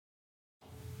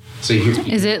So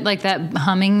is it like that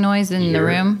humming noise in the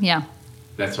room? Yeah.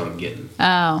 That's what I'm getting.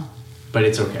 Oh. But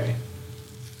it's okay.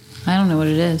 I don't know what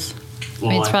it is. Well,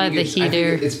 I mean, it's probably the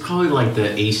heater. It's probably like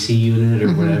the AC unit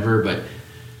or whatever, but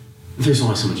there's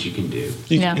only so much you can do.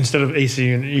 Instead of AC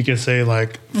unit, you can say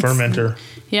like fermenter.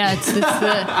 Yeah, it's the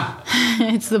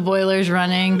it's the boilers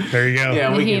running. There you go.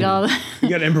 Yeah, You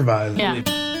got to improvise. Yeah.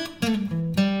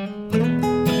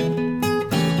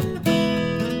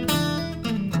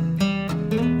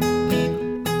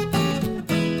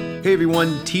 Hey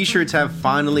everyone, t-shirts have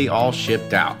finally all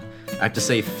shipped out. I have to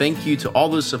say thank you to all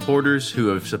those supporters who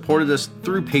have supported us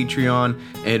through Patreon,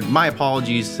 and my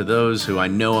apologies to those who I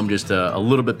know I'm just a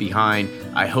little bit behind.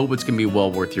 I hope it's going to be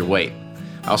well worth your wait.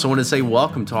 I also want to say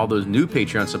welcome to all those new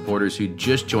Patreon supporters who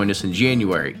just joined us in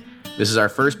January. This is our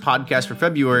first podcast for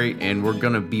February, and we're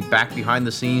going to be back behind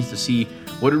the scenes to see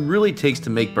what it really takes to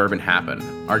make bourbon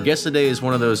happen. Our guest today is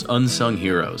one of those unsung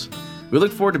heroes. We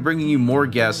look forward to bringing you more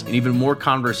guests and even more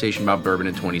conversation about bourbon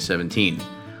in 2017.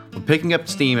 We're picking up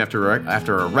steam after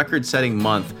a record-setting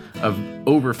month of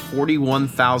over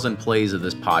 41,000 plays of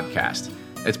this podcast.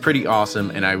 It's pretty awesome,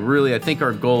 and I think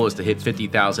our goal is to hit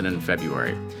 50,000 in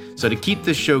February. So to keep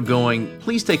this show going,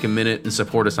 please take a minute and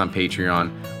support us on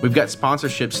Patreon. We've got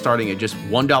sponsorships starting at just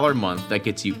 $1 a month that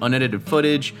gets you unedited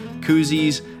footage,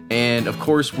 koozies, and of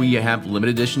course we have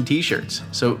limited edition t-shirts.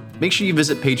 So make sure you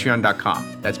visit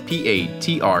patreon.com. That's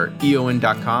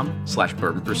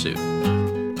patreon.com/Bourbon Pursuit.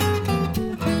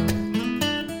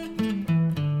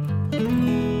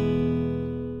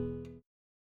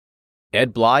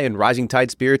 Ed Bly and Rising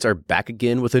Tide Spirits are back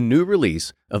again with a new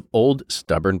release of Old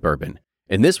Stubborn Bourbon.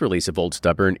 And this release of Old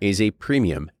Stubborn is a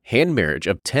premium hand marriage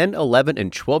of 10, 11,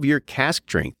 and 12-year cask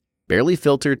strength, barely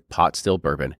filtered pot still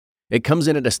bourbon. It comes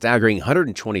in at a staggering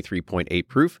 123.8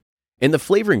 proof, and the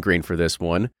flavoring grain for this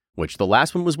one, which the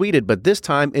last one was wheated, but this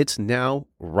time it's now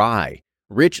rye.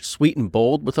 Rich, sweet, and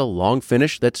bold with a long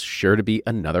finish that's sure to be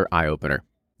another eye-opener.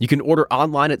 You can order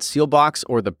online at Sealbox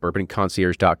or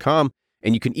thebourbonconcierge.com,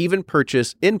 and you can even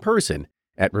purchase in person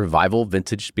at Revival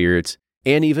Vintage Spirits,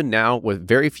 and even now with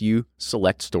very few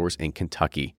select stores in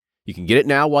Kentucky. You can get it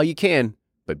now while you can,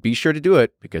 but be sure to do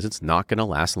it because it's not going to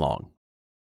last long.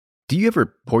 Do you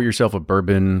ever pour yourself a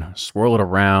bourbon, swirl it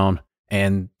around,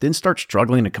 and then start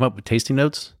struggling to come up with tasting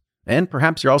notes? And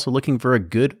perhaps you're also looking for a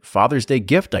good Father's Day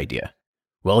gift idea.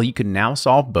 Well, you can now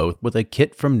solve both with a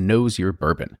kit from Knows Your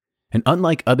Bourbon. And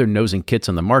unlike other nosing kits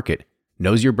on the market,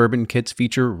 Knows Your Bourbon kits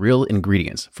feature real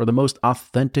ingredients for the most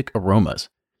authentic aromas.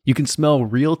 You can smell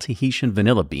real Tahitian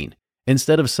vanilla bean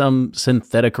instead of some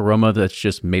synthetic aroma that's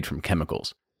just made from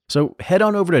chemicals. So head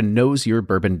on over to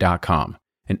knowsyourbourbon.com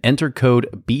and enter code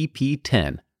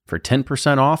BP10 for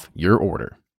 10% off your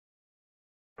order.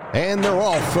 And they're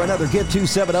off for another Get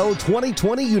 270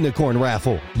 2020 Unicorn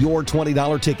Raffle. Your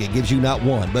 $20 ticket gives you not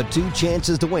one, but two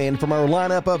chances to win from our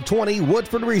lineup of 20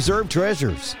 Woodford Reserve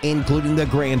treasures, including the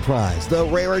grand prize, the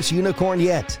rarest unicorn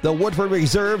yet, the Woodford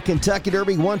Reserve Kentucky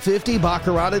Derby 150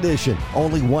 Baccarat Edition.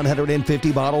 Only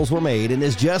 150 bottles were made and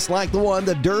is just like the one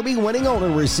the Derby winning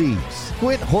owner receives.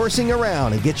 Quit horsing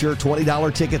around and get your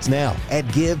 $20 tickets now at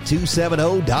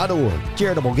give270.org.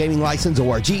 Charitable Gaming License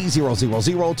ORG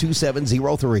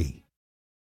 0002703.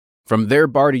 From their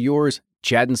bar to yours,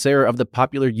 Chad and Sarah of the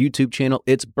popular YouTube channel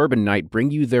It's Bourbon Night bring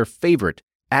you their favorite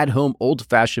at-home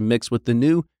old-fashioned mix with the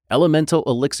new Elemental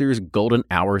Elixirs Golden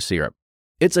Hour Syrup.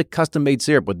 It's a custom-made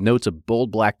syrup with notes of bold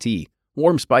black tea,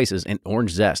 warm spices, and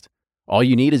orange zest. All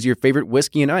you need is your favorite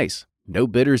whiskey and ice. No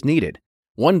bitters needed.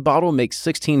 One bottle makes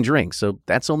 16 drinks, so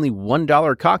that's only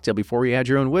 $1 a cocktail before you add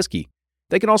your own whiskey.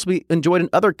 They can also be enjoyed in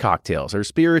other cocktails or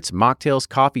spirits, mocktails,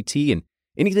 coffee, tea, and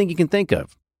anything you can think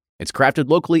of. It's crafted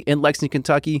locally in Lexington,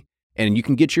 Kentucky, and you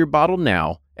can get your bottle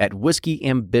now at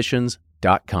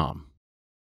whiskeyambitions.com.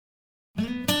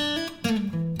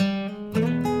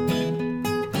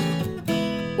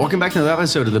 Welcome back to another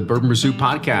episode of the Bourbon Pursuit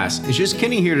Podcast. It's just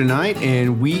Kenny here tonight,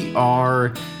 and we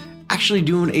are actually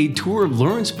doing a tour of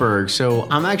Lawrenceburg. So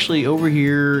I'm actually over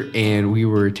here, and we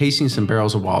were tasting some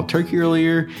barrels of wild turkey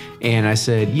earlier, and I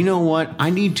said, you know what?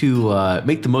 I need to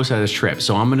make the most out of this trip,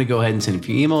 so I'm going to go ahead and send a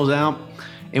few emails out.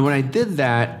 And when I did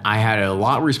that, I had a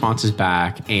lot of responses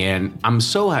back, and I'm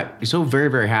so very,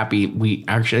 very happy. We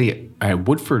actually had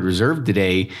Woodford Reserve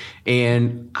today,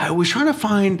 and I was trying to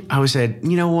find, I said,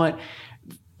 you know what?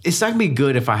 It's not going to be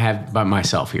good if I have by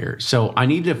myself here. So I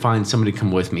need to find somebody to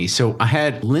come with me. So I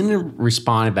had Lyndon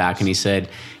responded back, and he said,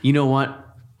 you know what?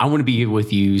 I want to be here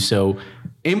with you. So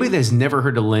anybody that's never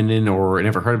heard of Lyndon or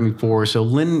never heard of him before, so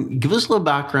Lyndon, give us a little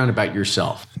background about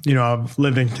yourself. You know, I've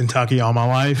lived in Kentucky all my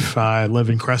life. I live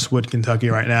in Crestwood, Kentucky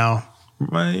right now,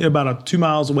 about 2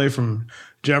 miles away from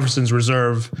Jefferson's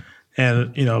Reserve.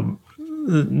 and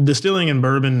distilling and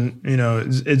bourbon,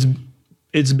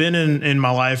 it's been in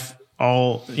my life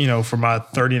all, for my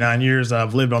 39 years that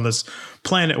I've lived on this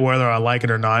planet, whether I like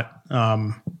it or not.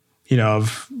 I've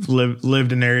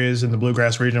lived in areas in the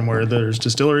Bluegrass region where there's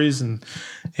distilleries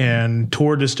and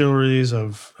toured distilleries.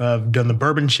 I've done the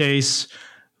bourbon chase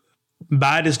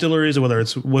by distilleries, whether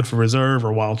it's Woodford Reserve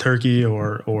or Wild Turkey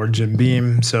or Jim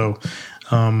Beam. So,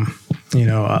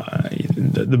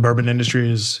 the bourbon industry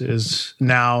is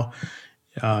now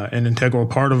an integral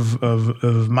part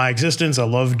of my existence. I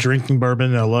love drinking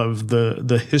bourbon. I love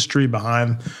the history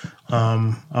behind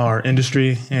our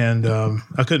industry, and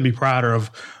I couldn't be prouder of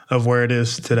where it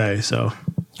is today. So,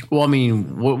 well, I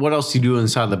mean, what else do you do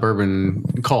inside the bourbon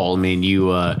call? I mean,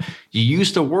 you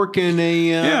used to work in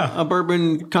a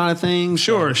bourbon kind of thing.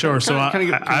 Sure. So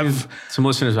I've some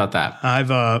listeners about that.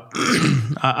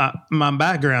 My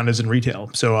background is in retail,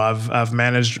 so I've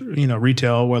managed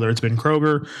retail, whether it's been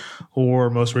Kroger or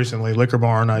most recently Liquor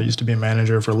Barn. I used to be a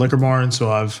manager for Liquor Barn, so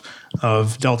I've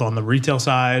dealt on the retail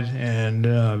side and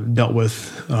dealt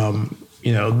with the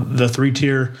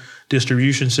 3-tier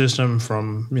distribution system,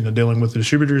 from dealing with the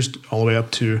distributors all the way up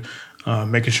to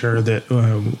making sure that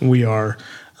we are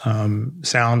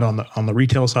sound on the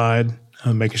retail side,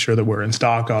 making sure that we're in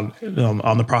stock on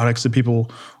the products that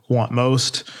people want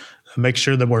most, make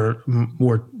sure that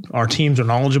our teams are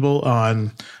knowledgeable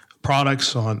on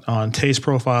products, on taste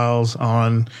profiles,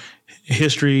 on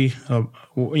history of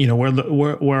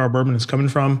where our bourbon is coming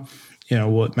from,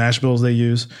 what mash bills they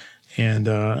use, and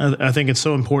I think it's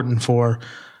so important for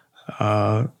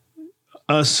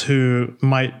us who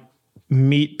might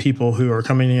meet people who are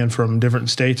coming in from different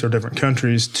states or different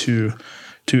countries to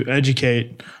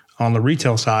educate on the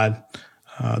retail side,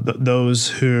 those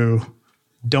who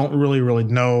don't really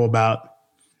know about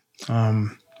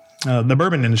the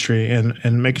bourbon industry,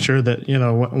 and make sure that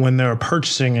when they're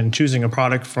purchasing and choosing a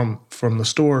product from the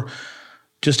store,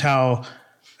 just how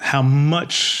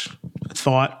much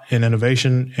thought and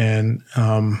innovation and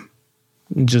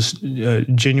just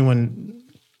genuine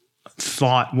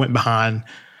thought went behind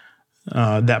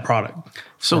that product.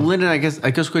 So, Lyndon, I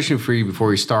guess question for you before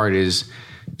we start is,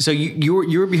 so you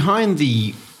were behind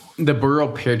the barrel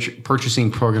purchasing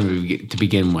program to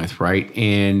begin with, right?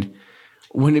 And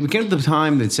when it became the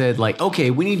time that said, like,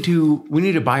 okay, we need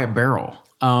to buy a barrel.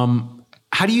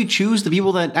 How do you choose the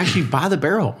people that actually buy the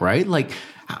barrel, right? Like,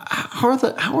 how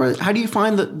do you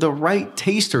find the right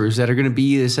tasters that are going to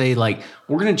be to say, like,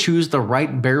 we're going to choose the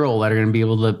right barrel that are going to be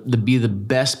able to be the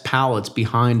best palates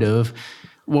behind of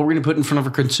what we're going to put in front of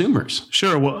our consumers?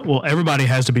 Sure. Well, everybody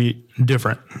has to be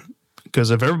different,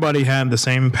 because if everybody had the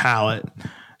same palate,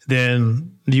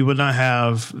 then you would not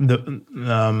have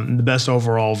the best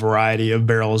overall variety of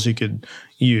barrels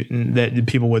that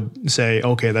people would say,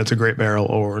 okay, that's a great barrel,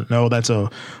 or no, that's a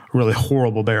really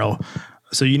horrible barrel.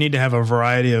 So you need to have a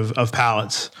variety of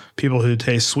palates, people who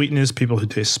taste sweetness, people who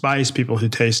taste spice, people who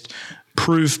taste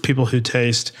proof, people who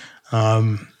taste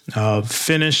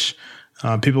finish,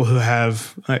 people who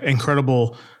have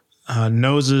incredible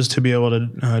noses to be able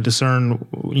to discern,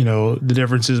 the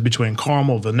differences between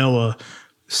caramel, vanilla,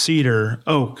 cedar,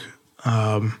 oak,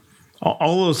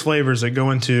 all those flavors that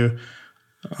go into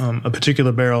a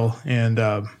particular barrel. And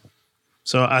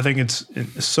so I think it's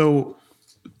so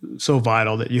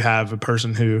vital that you have a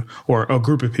person or a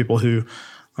group of people who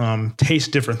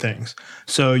taste different things.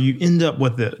 So you end up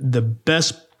with the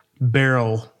best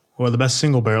barrel, or the best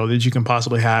single barrel that you can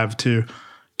possibly have to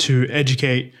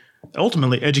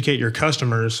ultimately educate your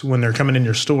customers when they're coming in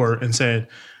your store and saying,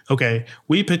 okay,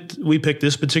 we picked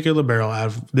this particular barrel out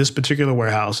of this particular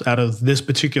warehouse, out of this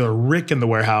particular rick in the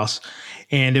warehouse,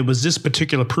 and it was this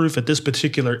particular proof at this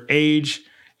particular age,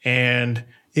 and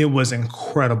it was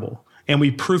incredible. And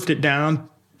we proofed it down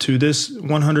to this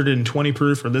 120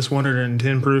 proof or this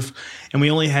 110 proof, and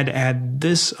we only had to add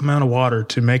this amount of water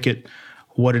to make it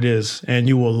what it is, and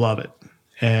you will love it.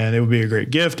 And it would be a great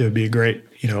gift. It would be a great,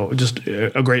 just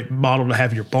a great bottle to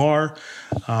have your bar,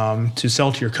 to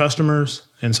sell to your customers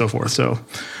and so forth. So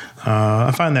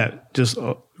I find that just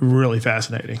really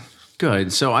fascinating.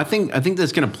 Good. So I think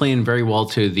that's going to play in very well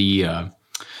to the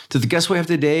guest we have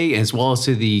today, as well as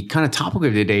to the kind of topic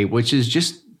of today, which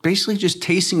is basically just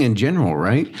tasting in general,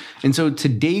 right? And so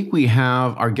today we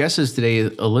have our guest is today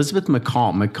Elizabeth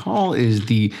McCall. McCall is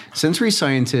the sensory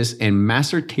scientist and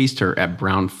master taster at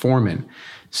Brown-Forman.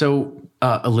 So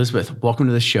Elizabeth, welcome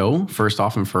to the show, first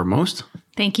off and foremost.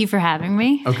 Thank you for having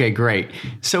me. Okay, great.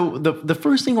 So the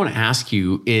first thing I want to ask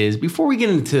you is, before we get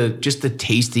into just the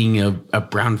tasting of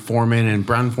Brown-Forman and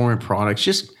Brown-Forman products,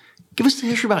 just give us the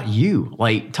history about you.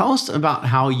 Like, tell us about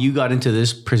how you got into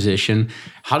this position.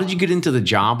 How did you get into the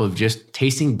job of just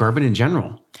tasting bourbon in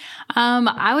general?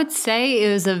 I would say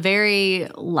it was a very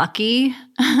lucky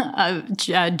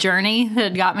journey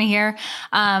that got me here.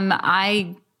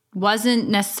 I wasn't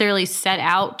necessarily set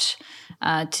out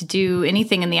to do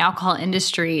anything in the alcohol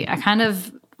industry. I kind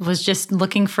of was just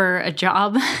looking for a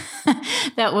job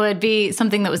that would be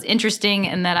something that was interesting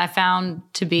and that I found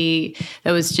to be,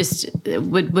 that was just,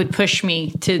 would push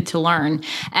me to learn.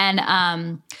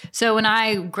 And so when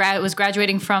I was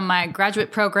graduating from my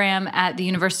graduate program at the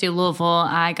University of Louisville,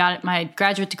 I got my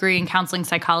graduate degree in counseling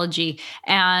psychology,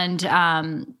 and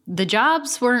the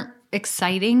jobs weren't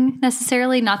exciting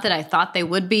necessarily. Not that I thought they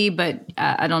would be, but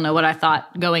I don't know what I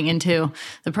thought going into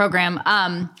the program.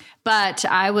 But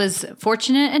I was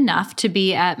fortunate enough to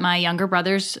be at my younger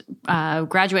brother's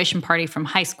graduation party from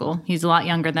high school. He's a lot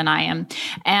younger than I am.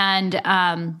 And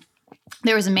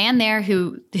there was a man there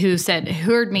who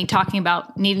heard me talking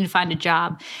about needing to find a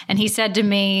job. And he said to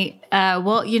me,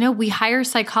 well, we hire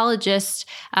psychologists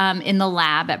in the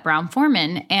lab at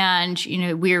Brown-Forman, and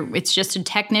it's just a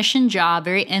technician job,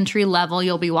 very entry level.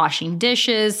 You'll be washing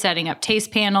dishes, setting up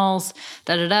taste panels,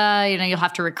 you'll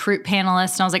have to recruit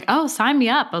panelists. And I was like, oh, sign me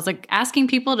up. I was like asking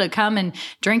people to come and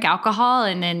drink alcohol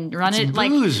and then run it like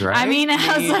booze, right? I mean,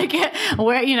 I was like,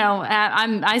 where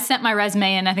I sent my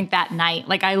resume in, I think that night.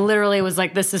 Like, I literally was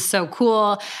like, this is so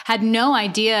cool. Had no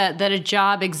idea that a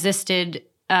job existed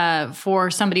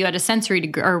for somebody who had a sensory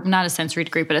degree, or not a sensory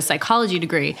degree, but a psychology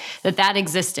degree, that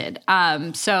existed.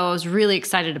 So I was really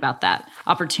excited about that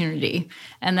opportunity.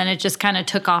 And then it just kind of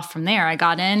took off from there. I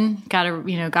got in, got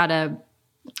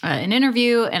an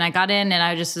interview, and I got in, and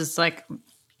I just was like,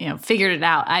 figured it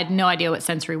out. I had no idea what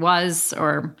sensory was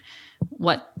or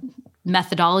what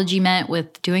methodology meant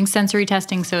with doing sensory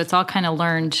testing. So it's all kind of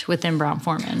learned within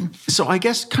Brown-Forman. So I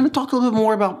guess kind of talk a little bit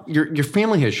more about your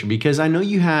family history, because I know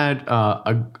you had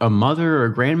a mother or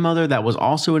a grandmother that was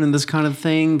also in this kind of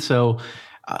thing. So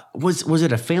was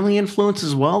it a family influence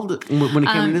as well when it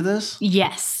came into this?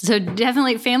 Yes. So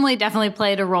family definitely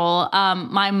played a role.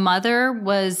 My mother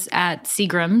was at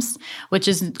Seagram's, which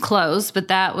is closed, but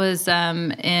that was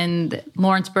in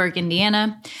Lawrenceburg,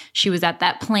 Indiana. She was at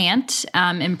that plant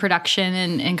in production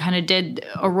and kind of did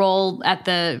a role at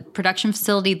the production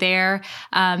facility there.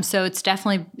 So it's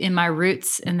definitely in my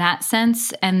roots in that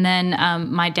sense. And then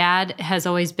my dad has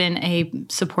always been a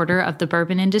supporter of the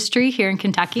bourbon industry here in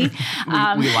Kentucky.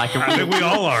 We like him. I think we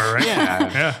all are, right?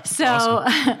 Yeah. So,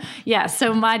 awesome.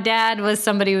 So my dad was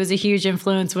somebody who was a huge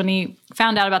influence. When he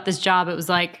found out about this job, it was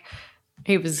like,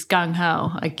 he was gung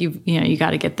ho. Like, you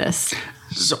got to get this.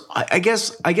 So I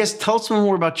guess tell us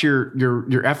more about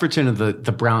your efforts into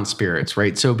the brown spirits,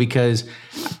 right? So because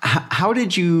how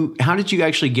did you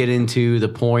actually get into the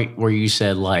point where you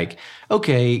said, like,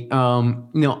 okay,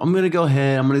 I'm going to go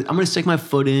ahead, I'm going to stick my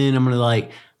foot in, I'm going to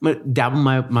dabble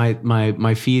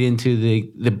my feet into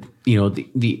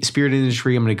the spirit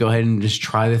industry. I'm going to go ahead and just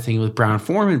try the thing with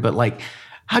Brown-Forman. But like,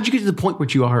 how'd you get to the point where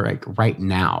you are like right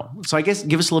now? So I guess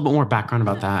give us a little bit more background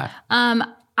about that.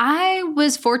 I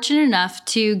was fortunate enough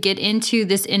to get into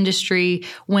this industry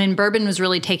when bourbon was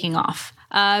really taking off.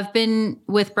 I've been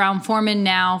with Brown-Forman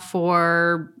now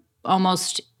for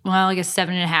almost,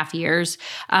 7.5 years,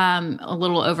 a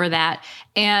little over that.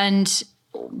 And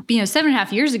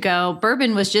 7.5 years ago,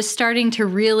 bourbon was just starting to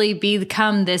really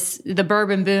become the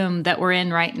bourbon boom that we're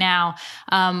in right now.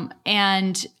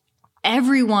 And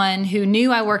everyone who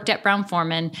knew I worked at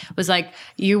Brown-Forman was like,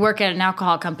 you work at an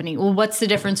alcohol company. Well, what's the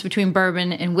difference between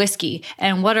bourbon and whiskey?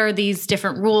 And what are these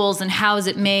different rules? And how is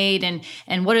it made?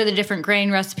 And what are the different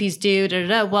grain recipes do?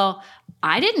 Well,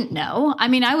 I didn't know. I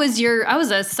mean, I was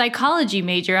a psychology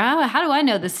major. How do I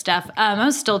know this stuff? I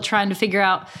was still trying to figure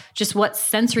out just what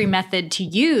sensory method to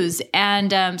use.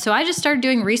 And so I just started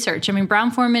doing research. I mean,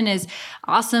 Brown-Forman is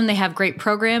awesome. They have great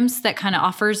programs that kind of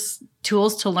offers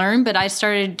tools to learn, but I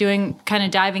started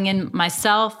diving in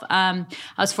myself. I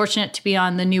was fortunate to be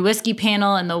on the new whiskey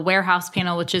panel and the warehouse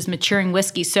panel, which is maturing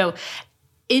whiskey. So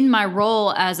in my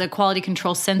role as a quality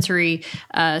control sensory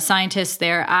scientist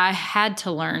there, I had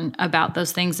to learn about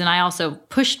those things. And I also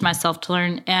pushed myself to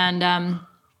learn. And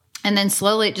then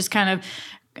slowly it just kind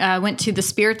of went to the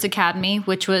Spirits Academy,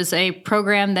 which was a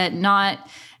program that not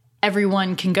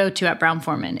everyone can go to at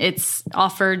Brown-Forman. It's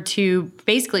offered to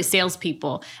basically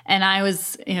salespeople. And I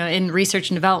was, in research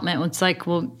and development, it's like,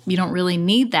 well, you don't really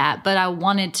need that. But I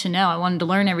wanted to know. I wanted to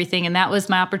learn everything. And that was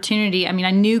my opportunity. I mean, I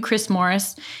knew Chris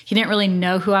Morris. He didn't really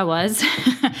know who I was.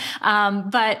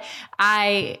 But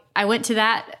I went to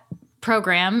that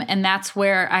program, and that's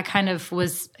where I kind of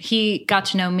he got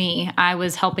to know me. I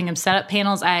was helping him set up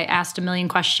panels. I asked a million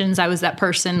questions. I was that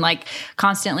person like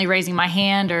constantly raising my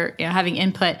hand or having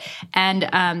input. And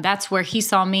that's where he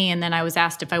saw me. And then I was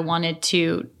asked if I wanted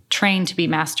to train to be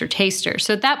master taster.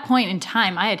 So at that point in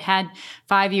time, I had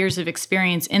 5 years of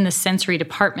experience in the sensory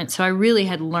department. So I really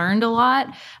had learned a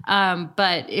lot.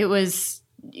 But it was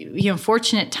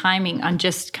fortunate timing on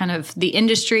just kind of the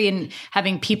industry and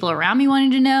having people around me wanting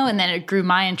to know, and then it grew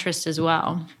my interest as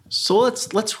well. So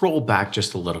let's roll back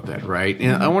just a little bit, right?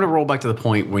 And I want to roll back to the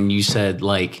point when you said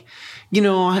like, I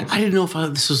didn't know if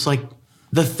this was like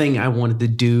the thing I wanted to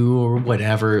do or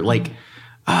whatever. Like,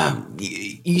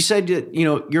 you said that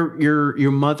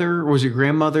your mother, or was your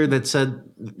grandmother that said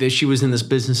that she was in this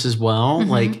business as well, mm-hmm.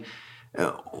 like.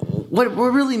 What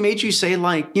really made you say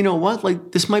like, you know what,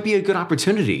 like this might be a good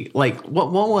opportunity? Like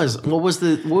what was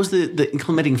the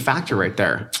incrementing factor right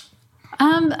there?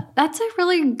 That's a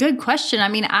really good question. I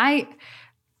mean, I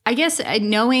guess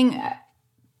knowing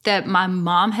that my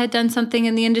mom had done something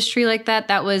in the industry like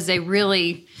that was it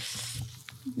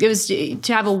was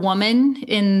to have a woman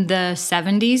in the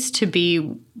 70s to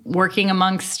be working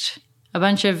amongst a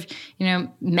bunch of,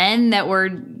 men that were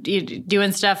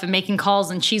doing stuff and making calls,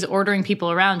 and she's ordering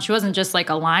people around. She wasn't just like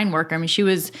a line worker. I mean, she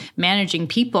was managing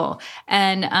people.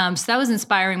 And so that was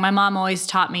inspiring. My mom always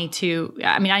taught me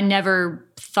I never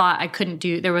thought I couldn't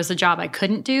there was a job I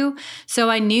couldn't do. So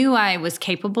I knew I was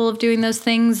capable of doing those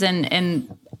things.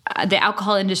 And the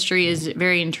alcohol industry is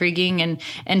very intriguing,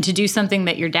 and to do something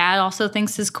that your dad also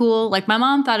thinks is cool. Like my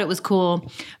mom thought it was cool,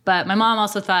 but my mom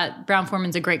also thought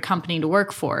Brown-Forman's a great company to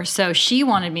work for. So she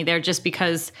wanted me there just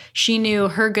because she knew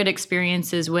her good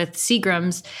experiences with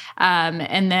Seagram's,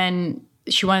 and then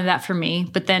she wanted that for me.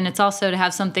 But then it's also to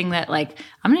have something that like,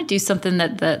 I'm going to do something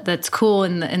that's cool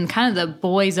in kind of the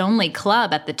boys only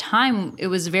club. At the time, it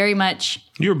was very much.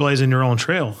 You were blazing your own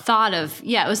trail.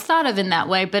 It was thought of in that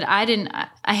way, but I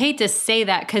hate to say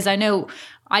that because I know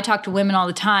I talk to women all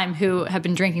the time who have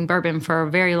been drinking bourbon for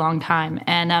a very long time.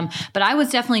 And, but I was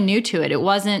definitely new to it. It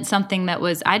wasn't something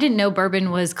I didn't know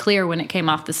bourbon was clear when it came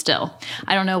off the still.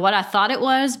 I don't know what I thought it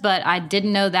was, but I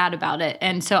didn't know that about it.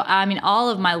 And so, all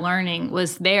of my learning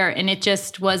was there, and it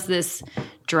just was this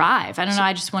drive. I don't know.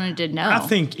 I just wanted to know. I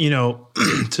think,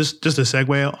 just a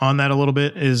segue on that a little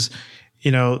bit is,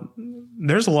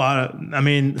 there's a lot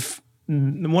of,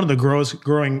 one of the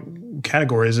growing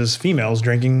categories is females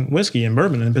drinking whiskey and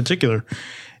bourbon in particular.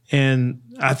 And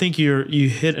I think you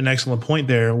hit an excellent point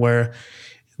there where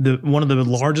one of the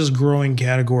largest growing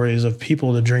categories of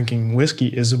people to drinking whiskey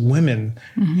is women.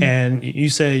 Mm-hmm. And you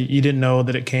say you didn't know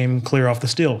that it came clear off the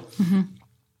still. Mm-hmm.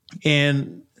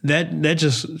 And that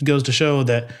just goes to show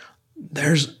that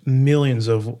there's millions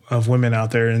of women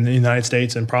out there in the United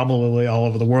States and probably all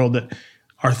over the world that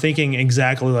are thinking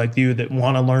exactly like you, that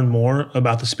want to learn more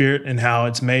about the spirit and how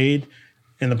it's made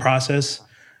in the process.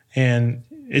 And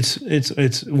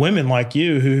it's women like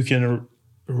you who can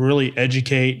really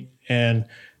educate and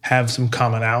have some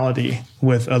commonality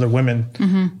with other women,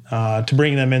 mm-hmm. To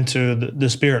bring them into the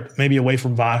spirit, maybe away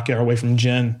from vodka or away from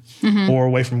gin, mm-hmm. or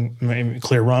away from maybe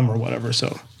clear rum or whatever.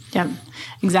 So. Yeah,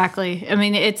 exactly. I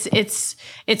mean, it's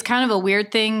kind of a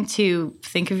weird thing to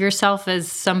think of yourself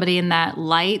as somebody in that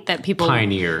light that people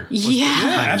pioneer.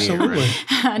 Yeah, absolutely.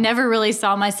 I never really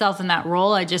saw myself in that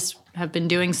role. I just have been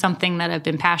doing something that I've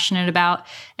been passionate about,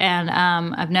 and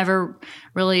I've never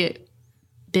really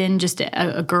been just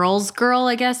a girl's girl,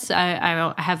 I guess.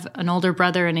 I have an older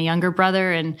brother and a younger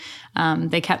brother, and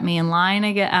they kept me in line,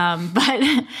 I guess.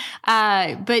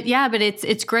 But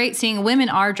it's great seeing women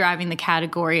are driving the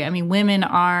category. I mean, women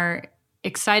are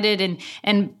excited,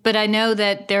 but I know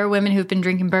that there are women who've been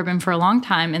drinking bourbon for a long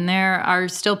time, and there are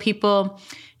still people.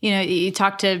 You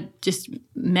talk to just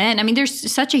men. I mean,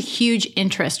 there's such a huge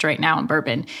interest right now in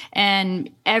bourbon, and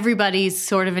everybody's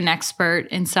sort of an expert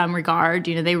in some regard.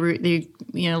 They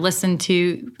listen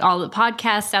to all the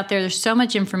podcasts out there. There's so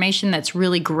much information that's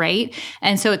really great,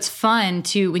 and so it's fun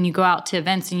when you go out to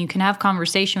events and you can have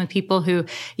conversation with people who,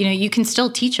 you can still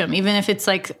teach them, even if it's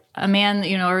like a man,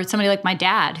 or somebody like my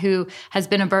dad who has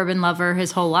been a bourbon lover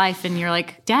his whole life. And you're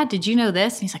like, Dad, did you know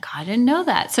this? And he's like, oh, I didn't know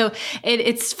that. So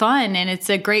it's fun, and it's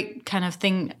a great kind of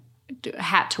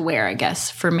hat to wear, I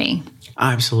guess, for me.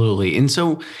 Absolutely. And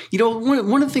so,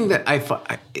 one of the things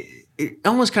that it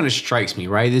almost kind of strikes me,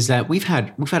 right, is that we've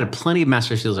had plenty of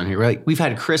master distillers on here, right? We've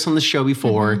had Chris on the show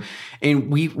before, mm-hmm. and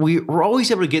we're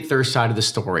always able to get their side of the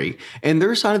story. And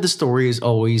their side of the story is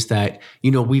always that,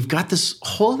 we've got this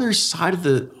whole other side of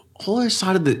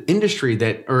the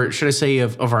industry or should I say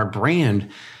of our brand,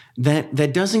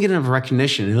 that doesn't get enough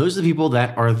recognition. And those are the people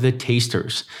that are the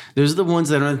tasters. Those are the ones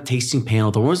that are on the tasting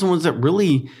panel. Those are the ones that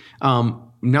really,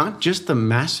 not just the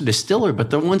master distiller,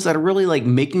 but the ones that are really like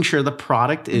making sure the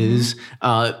product is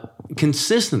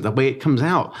consistent, the way it comes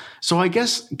out. So I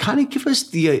guess kind of give us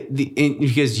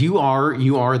because you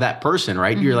are that person,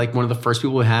 right? You're like one of the first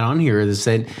people we had on here that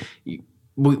said,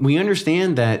 we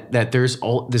understand that there's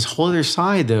this whole other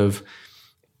side of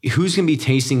who's going to be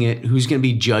tasting it, who's going to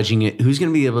be judging it, who's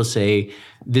going to be able to say,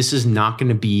 this is not going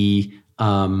to be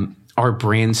our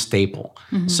brand staple.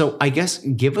 So I guess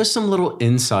give us some little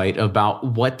insight about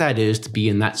what that is to be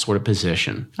in that sort of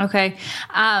position. Okay.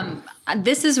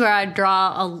 This is where I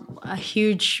draw a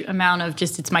huge amount of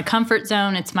it's my comfort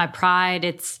zone. It's my pride.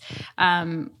 It's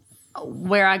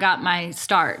where I got my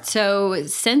start. So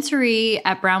sensory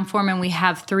at Brown-Forman, we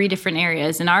have 3 different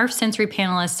areas, and our sensory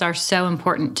panelists are so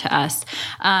important to us.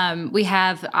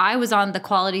 I was on the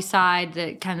quality side,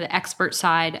 the kind of the expert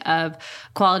side of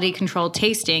quality control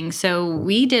tasting. So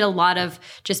we did a lot of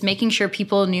just making sure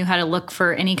people knew how to look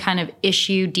for any kind of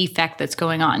issue, defect that's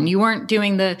going on. You weren't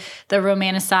doing the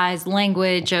romanticized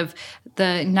language of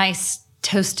the nice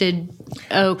toasted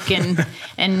oak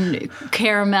and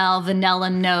caramel, vanilla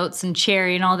notes and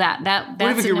cherry and all that.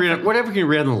 Whatever you can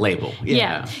read on the label.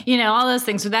 Yeah. All those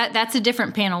things. So that's a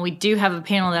different panel. We do have a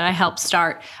panel that I helped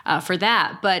start for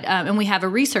that. But and we have a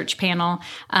research panel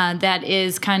that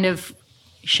is kind of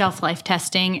shelf life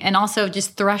testing and also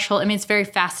just threshold. I mean, it's very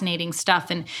fascinating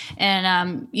stuff.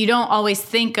 And you don't always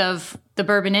think of the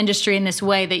bourbon industry in this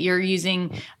way, that you're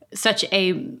using such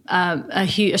a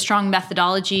strong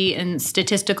methodology and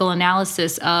statistical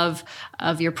analysis of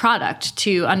your product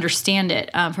to understand it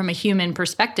from a human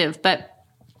perspective. But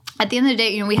at the end of the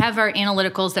day, we have our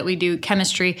analyticals that we do,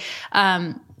 chemistry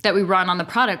that we run on the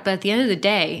product. But at the end of the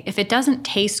day, if it doesn't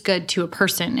taste good to a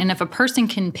person, and if a person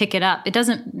can pick it up, it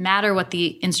doesn't matter what the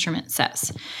instrument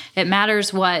says. It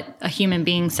matters what a human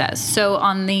being says. So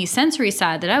on the sensory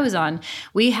side that I was on,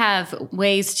 we have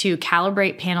ways to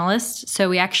calibrate panelists. So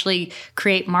we actually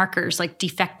create markers like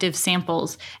defective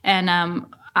samples. And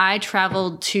I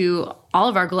traveled to all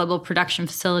of our global production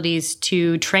facilities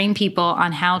to train people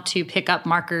on how to pick up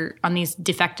marker on these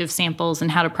defective samples and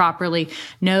how to properly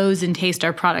nose and taste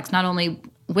our products, not only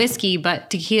whiskey, but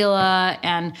tequila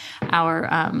and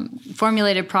our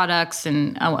formulated products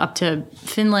and up to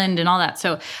Finland and all that.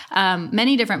 So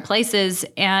many different places.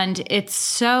 And it's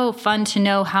so fun to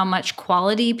know how much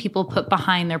quality people put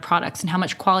behind their products and how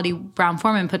much quality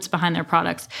Brown-Forman puts behind their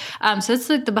products. So it's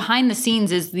like the behind the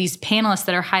scenes is these panelists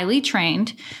that are highly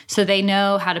trained. So they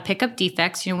know how to pick up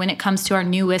defects. When it comes to our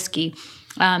new whiskey,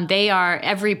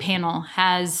 every panel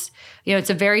has,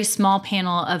 it's a very small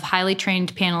panel of highly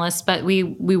trained panelists, but we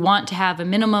want to have a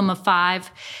minimum of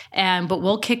 5, but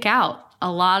we'll kick out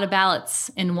a lot of ballots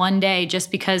in one day just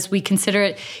because we consider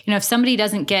it, if somebody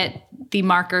doesn't get the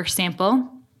marker sample,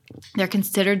 they're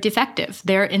considered defective.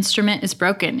 Their instrument is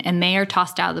broken and they are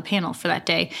tossed out of the panel for that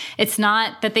day. It's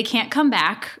not that they can't come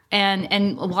back. And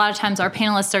a lot of times our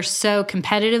panelists are so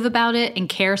competitive about it and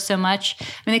care so much.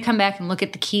 They come back and look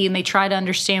at the key and they try to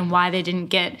understand why they didn't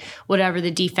get whatever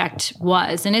the defect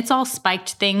was. And it's all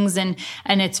spiked things. And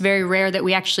it's very rare that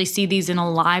we actually see these in a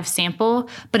live sample,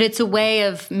 but it's a way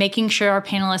of making sure our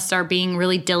panelists are being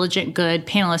really diligent, good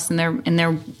panelists in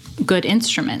their good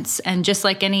instruments. And just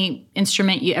like any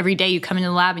instrument, every day you come into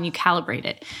the lab and you calibrate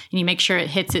it and you make sure it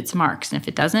hits its marks. And if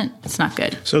it doesn't, it's not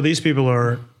good. So these people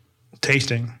are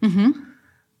tasting.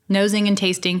 Nosing and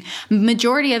tasting.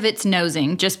 Majority of it's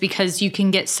nosing, just because you can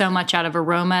get so much out of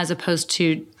aroma as opposed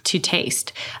to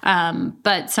taste.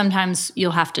 But sometimes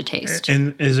you'll have to taste.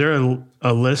 And is there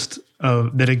a list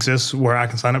that exists where I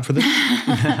can sign up for this?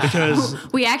 Because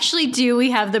we actually do.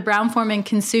 We have the Brown-Forman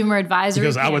Consumer Advisory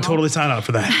Because panel. I would totally sign up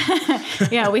for that.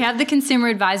 Yeah, we have the Consumer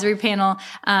Advisory panel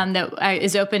that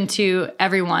is open to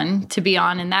everyone to be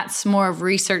on, and that's more of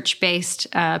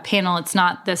research-based panel. It's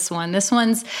not this one. This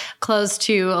one's closed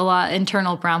to a lot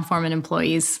internal Brown-Forman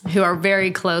employees who are very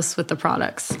close with the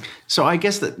products. So I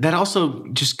guess that also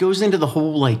just goes into the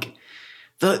whole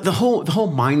the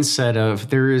whole mindset of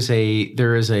there is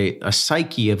a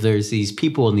psyche of there's these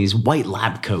people in these white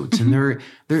lab coats and they're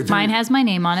Mine has my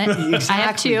name on it.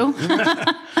 Exactly. I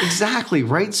have 2. Exactly,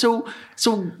 right? So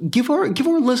give our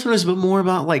listeners a bit more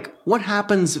about what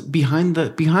happens behind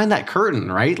that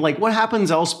curtain, right? What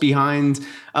happens else behind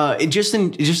just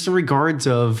in regards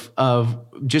of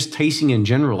just tasting in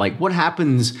general. What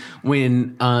happens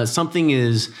when something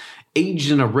is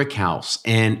aged in a rick house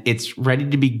and it's ready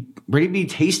to be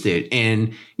tasted.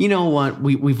 And you know what?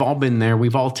 We've all been there.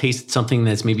 We've all tasted something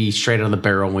that's maybe straight out of the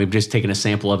barrel and we've just taken a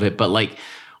sample of it. But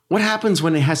what happens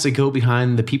when it has to go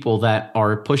behind the people that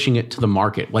are pushing it to the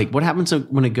market? Like, what happens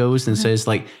when it goes and says,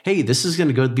 like, hey, this is going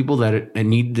to go to the people that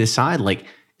need to decide, like,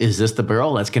 is this the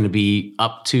barrel that's going to be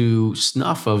up to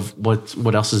snuff of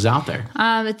what else is out there?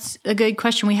 It's a good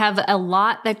question. We have a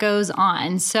lot that goes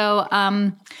on.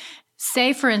 So,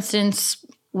 say, for instance,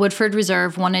 Woodford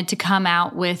Reserve wanted to come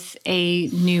out with a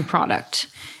new product.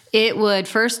 It would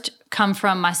first come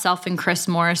from myself and Chris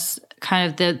Morris,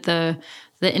 kind of the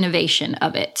innovation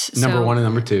of it. Number one and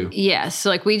number two. Yeah. So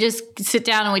like we just sit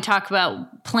down and we talk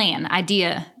about plan,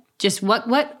 idea, just what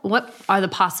are the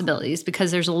possibilities, because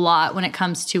there's a lot when it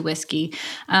comes to whiskey,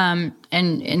 and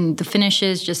the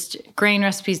finishes, just grain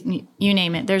recipes, you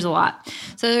name it. There's a lot.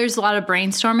 So there's a lot of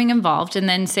brainstorming involved. And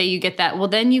then say you get that, well,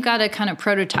 then you got to kind of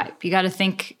prototype. You got to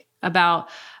think about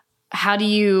how do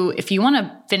you, if you want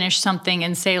to finish something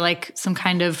and say like some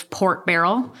kind of port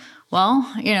barrel, well,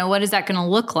 what is that going to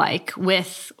look like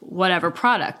with whatever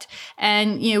product?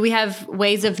 And, we have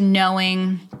ways of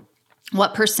knowing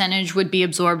what percentage would be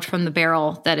absorbed from the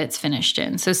barrel that it's finished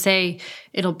in. So say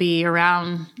it'll be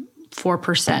around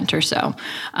 4% or so.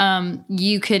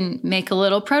 You can make a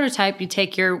little prototype. You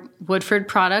take your Woodford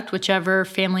product, whichever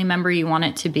family member you want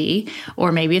it to be,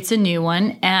 or maybe it's a new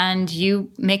one, and you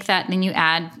make that, and then you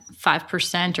add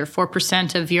 5% or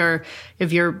 4%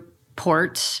 of your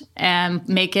port and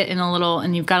make it in a little,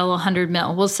 and you've got a little 100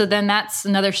 mil. Well, so then that's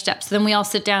another step. So then we all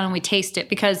sit down and we taste it,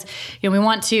 because we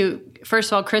want to,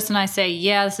 first of all, Chris and I say,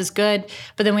 yeah, this is good.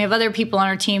 But then we have other people on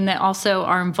our team that also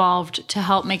are involved to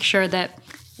help make sure that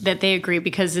they agree,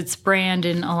 because it's brand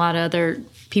and a lot of other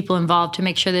people involved to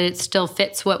make sure that it still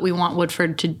fits what we want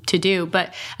Woodford to do.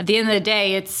 But at the end of the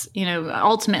day, it's,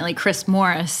 ultimately Chris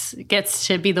Morris gets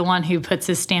to be the one who puts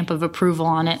his stamp of approval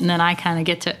on it. And then I kind of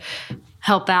get to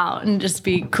help out and just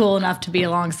be cool enough to be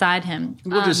alongside him.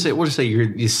 We'll just say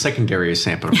you're secondary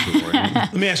sample approval. Right?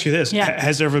 Let me ask you this. Yeah.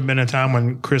 Has there ever been a time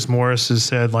when Chris Morris has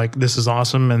said, like, this is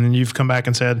awesome, and then you've come back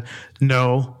and said,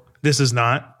 no, this is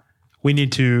not. We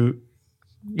need to,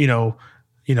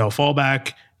 fall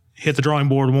back, hit the drawing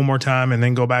board one more time, and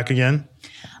then go back again?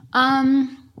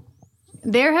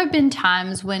 There have been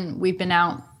times when we've been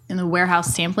out in the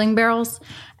warehouse sampling barrels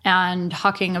and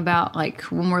talking about, like,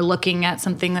 when we're looking at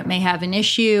something that may have an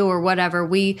issue or whatever,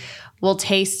 we will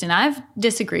taste. And I've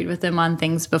disagreed with them on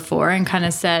things before and kind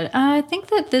of said, I think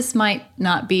that this might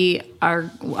not be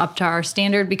up to our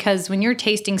standard, because when you're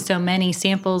tasting so many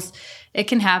samples, it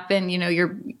can happen,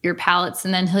 your palates,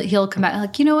 and then he'll come back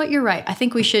like, you know what, you're right. I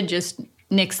think we should just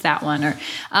nix that one. Or,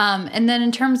 and then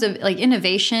in terms of like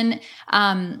innovation,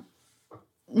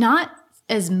 not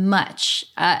as much.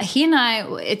 He and I,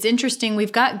 it's interesting.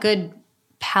 We've got good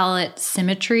palate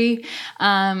symmetry.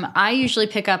 I usually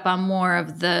pick up on more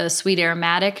of the sweet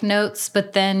aromatic notes,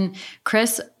 but then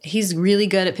Chris, he's really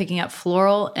good at picking up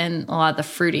floral and a lot of the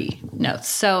fruity notes.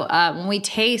 So when we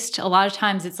taste, a lot of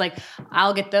times it's like,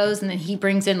 I'll get those, and then he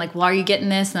brings in like, well, are you getting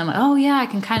this? And I'm like, oh yeah, I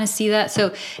can kind of see that.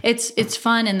 So it's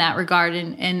fun in that regard.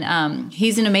 And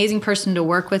he's an amazing person to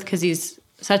work with, because he's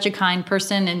such a kind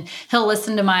person, and he'll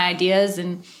listen to my ideas.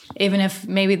 And even if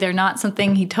maybe they're not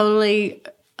something he totally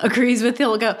agrees with,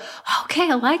 he'll go,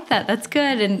 okay, I like that. That's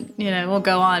good. And, we'll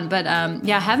go on. But I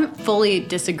haven't fully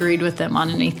disagreed with them on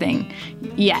anything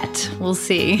yet. We'll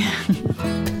see.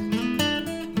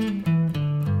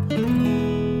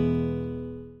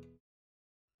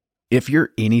 If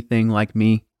you're anything like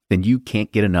me, then you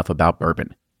can't get enough about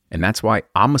bourbon. And that's why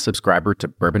I'm a subscriber to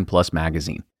Bourbon Plus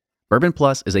magazine. Bourbon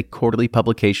Plus is a quarterly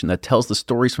publication that tells the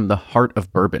stories from the heart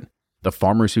of bourbon, the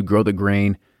farmers who grow the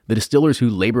grain, the distillers who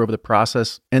labor over the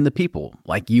process, and the people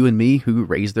like you and me who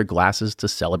raise their glasses to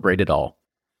celebrate it all.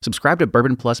 Subscribe to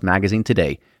Bourbon Plus magazine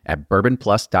today at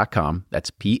bourbonplus.com, that's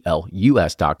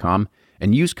PLUS.com,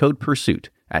 and use code PURSUIT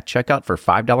at checkout for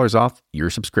 $5 off your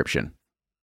subscription.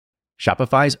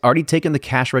 Shopify's already taken the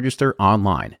cash register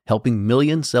online, helping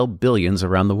millions sell billions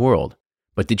around the world.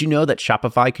 But did you know that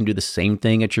Shopify can do the same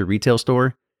thing at your retail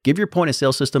store? Give your point of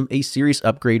sale system a serious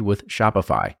upgrade with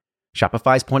Shopify.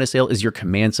 Shopify's point of sale is your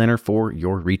command center for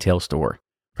your retail store.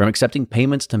 From accepting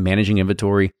payments to managing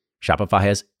inventory, Shopify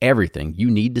has everything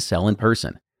you need to sell in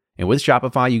person. And with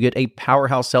Shopify, you get a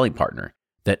powerhouse selling partner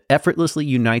that effortlessly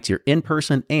unites your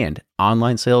in-person and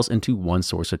online sales into one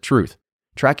source of truth.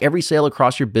 Track every sale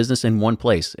across your business in one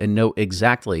place and know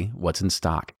exactly what's in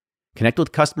stock. Connect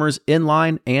with customers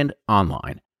in-line and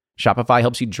online. Shopify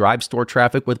helps you drive store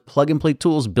traffic with plug-and-play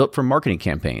tools built for marketing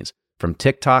campaigns, from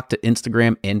TikTok to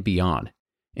Instagram and beyond.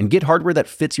 And get hardware that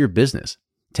fits your business.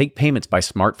 Take payments by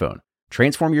smartphone.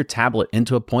 Transform your tablet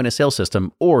into a point-of-sale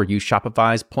system, or use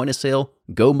Shopify's point-of-sale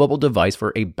Go mobile device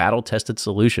for a battle-tested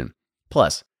solution.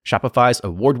 Plus, Shopify's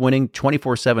award-winning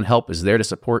 24/7 help is there to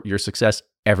support your success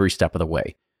every step of the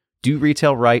way. Do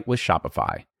retail right with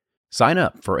Shopify. Sign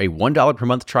up for a $1 per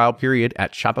month trial period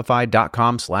at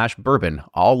shopify.com/bourbon,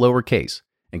 all lowercase,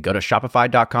 and go to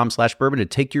shopify.com/bourbon to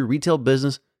take your retail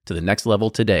business to the next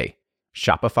level today.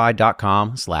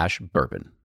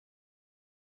 Shopify.com/bourbon.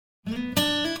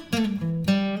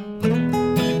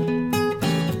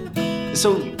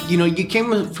 So, you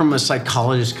came from a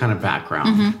psychologist kind of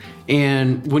background,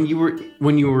 and when you were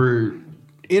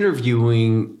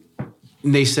interviewing,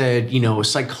 they said, a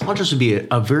psychologist would be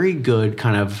a very good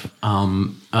kind of,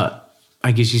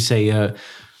 I guess you say,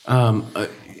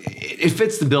 it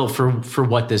fits the bill for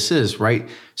what this is, right?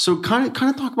 So, kind of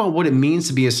talk about what it means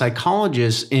to be a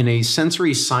psychologist in a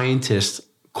sensory scientist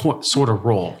sort of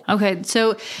role. Okay,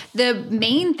 so the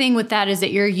main thing with that is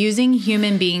that you're using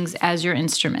human beings as your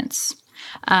instruments.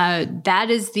 That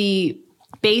is the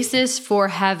basis for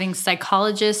having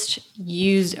psychologists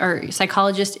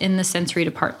in the sensory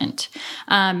department.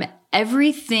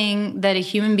 Everything that a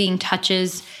human being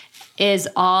touches is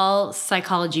all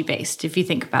psychology based, if you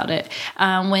think about it.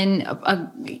 When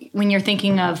you're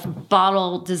thinking of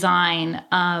bottle design,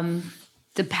 the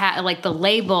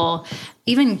label,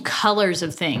 even colors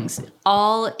of things,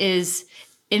 all is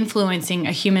influencing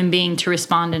a human being to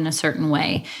respond in a certain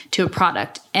way to a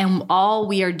product. And all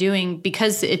we are doing,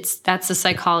 because that's a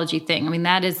psychology thing. I mean,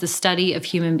 that is the study of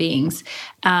human beings.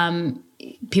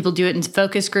 People do it in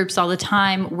focus groups all the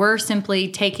time. We're simply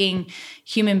taking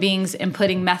human beings and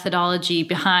putting methodology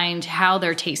behind how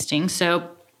they're tasting. So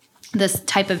this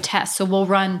type of test. So we'll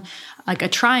run like a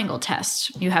triangle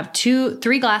test. You have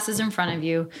 3 glasses in front of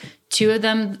you. 2 of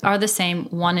them are the same.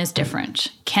 1 is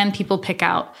different. Can people pick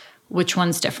out which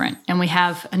one's different? And we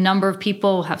have a number of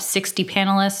people, we'll have 60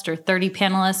 panelists or 30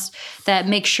 panelists that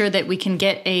make sure that we can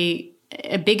get a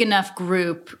big enough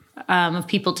group of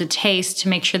people to taste to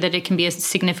make sure that it can be a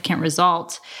significant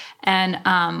result. And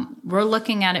we're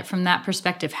looking at it from that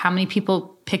perspective. How many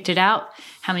people picked it out?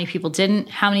 How many people didn't?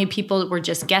 How many people were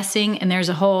just guessing? And there's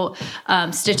a whole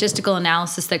statistical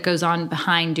analysis that goes on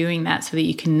behind doing that so that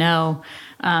you can know,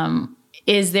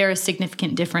 is there a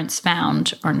significant difference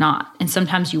found or not? And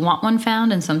sometimes you want one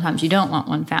found and sometimes you don't want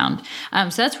one found.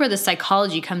 So that's where the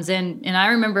psychology comes in. And I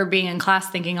remember being in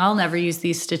class thinking, I'll never use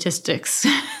these statistics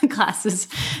classes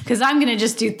because I'm going to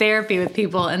just do therapy with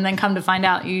people, and then come to find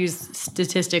out you use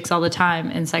statistics all the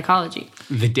time in psychology.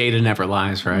 The data never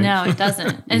lies, right? No, it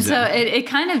doesn't. And so it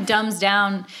kind of dumbs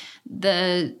down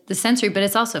the sensory, but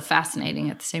it's also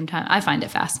fascinating at the same time. I find it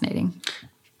fascinating.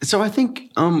 So I think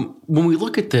when we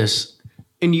look at this,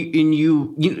 and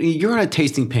you're on a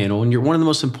tasting panel, and you're one of the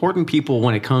most important people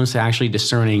when it comes to actually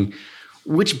discerning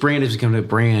which brand is going to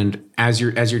brand as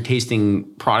your tasting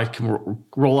product can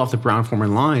roll off the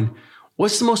Brown-Forman line.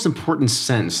 What's the most important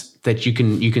sense that you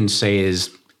can say is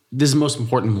this is the most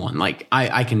important one? Like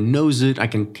I can nose it, I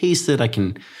can taste it, I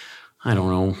can, I don't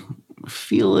know,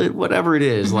 feel it, whatever it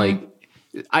is. Like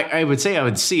I would say I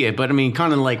would see it, but I mean,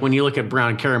 kind of like when you look at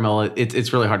brown caramel,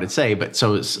 it's really hard to say. But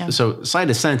so sight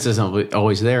of sense isn't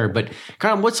always there. But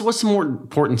kind of what's the more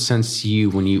important sense to you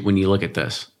when you look at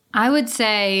this? I would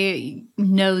say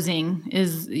nosing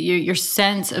is your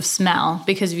sense of smell,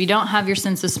 because if you don't have your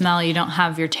sense of smell, you don't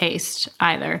have your taste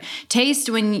either. Taste,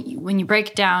 when you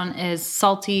break it down, is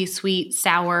salty, sweet,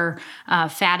 sour,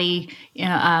 fatty.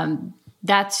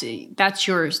 That's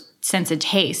your sense of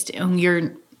taste, and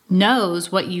your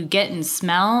nose, what you get in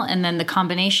smell, and then the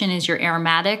combination is your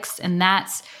aromatics, and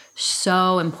that's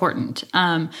so important.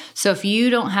 So if you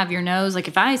don't have your nose, like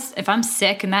if I'm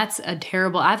sick, and that's a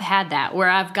terrible, I've had that where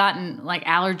I've gotten like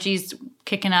allergies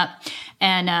kicking up,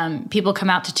 and people come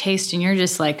out to taste, and you're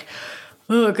just like,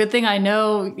 oh, good thing I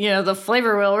know, the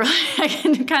flavor wheel. Really, I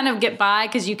can kind of get by,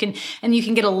 because you can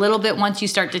get a little bit once you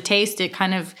start to taste it,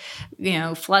 kind of,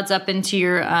 floods up into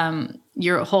your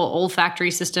whole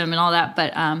olfactory system and all that.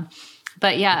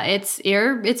 But yeah,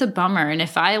 it's a bummer. And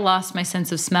if I lost my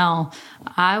sense of smell,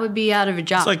 I would be out of a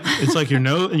job. It's like your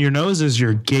nose is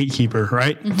your gatekeeper,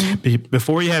 right? Mm-hmm.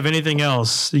 Before you have anything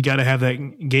else, you got to have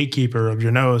that gatekeeper of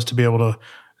your nose to be able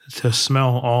to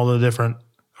smell all the different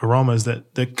aromas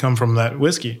that come from that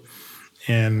whiskey.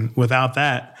 And without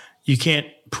that, you can't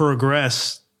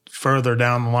progress further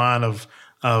down the line of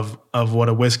what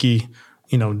a whiskey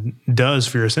does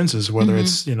for your senses, whether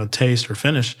it's, taste or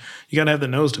finish. You got to have the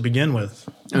nose to begin with.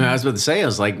 And I was about to say, I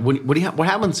was like, what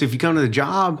happens if you come to the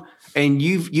job and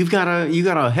you've got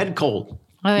a head cold?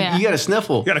 Oh yeah. You got to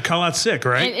sniffle. You got to call out sick,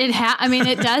 right?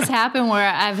 It does happen where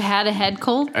I've had a head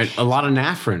cold. A lot of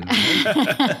Nafrin.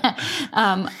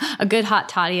 A good hot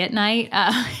toddy at night.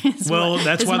 That's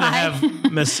why they have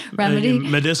remedy.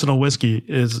 Medicinal whiskey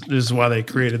is why they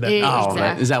created that. Oh,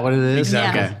 is that what it is?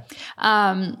 Exactly.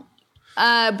 Okay.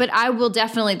 But I will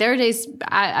definitely. There are days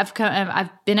I've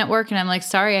been at work and I'm like,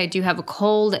 sorry, I do have a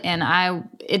cold, and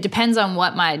it depends on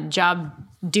what my job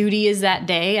duty is that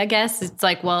day. I guess it's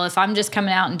like, well, if I'm just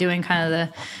coming out and doing kind of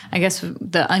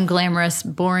the unglamorous,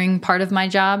 boring part of my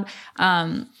job,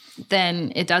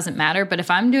 then it doesn't matter. But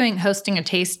if I'm hosting a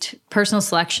taste personal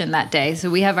selection that day, so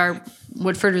we have our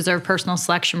Woodford Reserve personal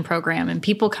selection program, and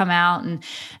people come out and,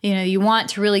 you want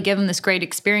to really give them this great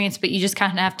experience, but you just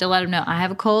kind of have to let them know, I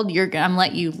have a cold. I'm going to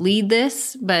let you lead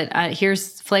this, but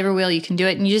here's Flavor Wheel. You can do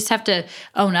it. And you just have to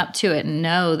own up to it and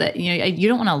know that, you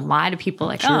don't want to lie to people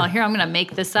like, oh, here, I'm going to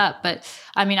make this up. But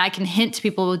I can hint to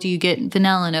people, well, do you get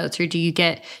vanilla notes or do you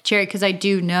get cherry? Because I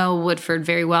do know Woodford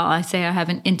very well. I say I have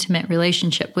an intimate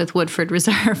relationship with Woodford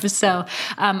Reserve. So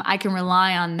I can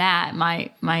rely on that,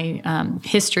 my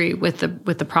history with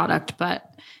the product. But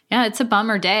yeah, it's a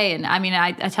bummer day. And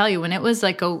I tell you, when it was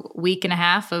like a week and a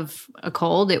half of a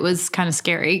cold, it was kind of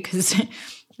scary because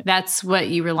that's what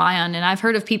you rely on. And I've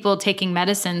heard of people taking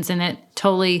medicines and it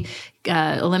totally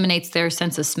eliminates their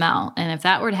sense of smell. And if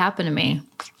that were to happen to me,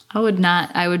 I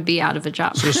would be out of a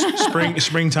job. So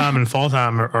springtime and fall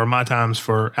time are my times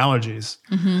for allergies.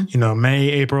 Mm-hmm. May,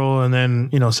 April, and then,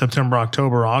 September,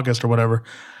 October, August or whatever.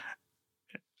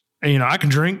 And, I can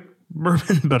drink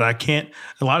bourbon, but I can't,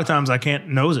 a lot of times I can't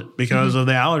nose it because of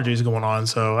the allergies going on.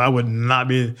 So I would not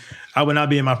be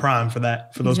in my prime for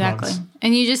those months.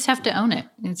 And you just have to own it.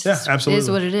 Absolutely. It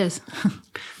is what it is.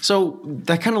 So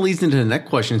that kind of leads into the next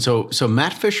question. So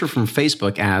Matt Fisher from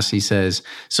Facebook asks, he says,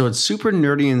 so it's super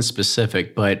nerdy and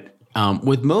specific, but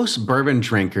with most bourbon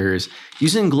drinkers,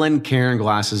 using Glencairn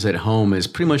glasses at home is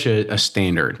pretty much a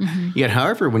standard. Mm-hmm. Yet,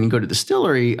 however, when you go to the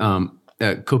distillery,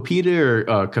 Copita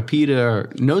or Capita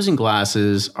nosing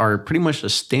glasses are pretty much a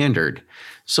standard.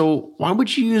 So why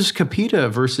would you use Copita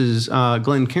versus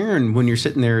Glencairn when you're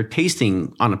sitting there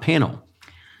tasting on a panel?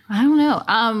 I don't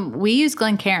know. We use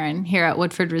Glencairn here at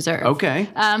Woodford Reserve. Okay.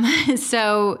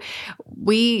 So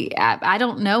I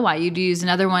don't know why you'd use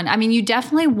another one. You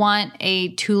definitely want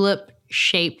a tulip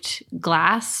shaped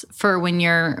glass for when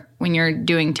you're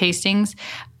doing tastings.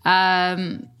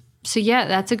 So yeah,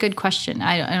 that's a good question.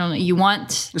 I don't know. You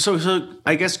want so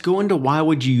I guess go into why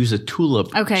would you use a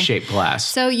tulip shaped glass?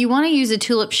 So you want to use a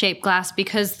tulip shaped glass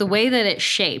because the way that it's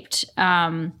shaped,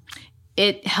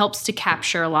 it helps to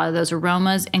capture a lot of those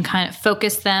aromas and kind of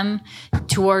focus them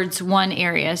towards one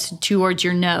area, so towards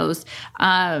your nose.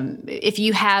 If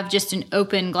you have just an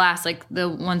open glass, like the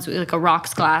ones like a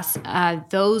rocks glass,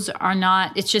 those are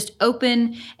not. It's just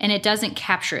open and it doesn't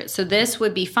capture it. So this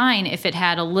would be fine if it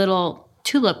had a little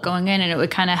tulip going in, and it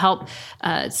would kind of help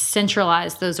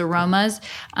centralize those aromas.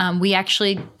 We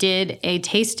actually did a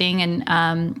tasting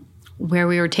and where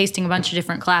we were tasting a bunch of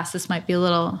different glass. This might be a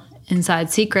little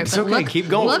inside secret, but okay, keep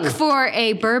going. Look for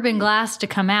a bourbon glass to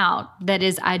come out that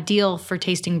is ideal for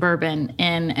tasting bourbon,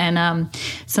 and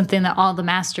something that all the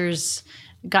masters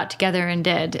got together and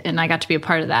did, and I got to be a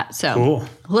part of that. So cool.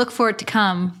 Look for it to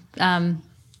come.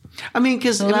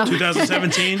 Because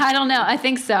 2017. I don't know. I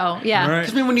think so. Yeah.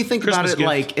 Because when you think about it, gift.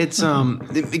 Like it's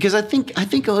because I think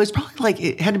it's probably like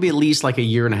it had to be at least like a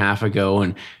year and a half ago,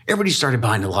 and everybody started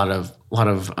buying a lot of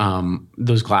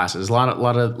those glasses, a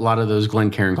lot of those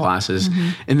Glencairn glasses,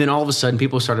 and then all of a sudden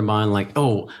people started buying like,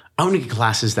 oh, I want to get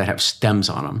glasses that have stems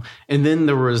on them, and then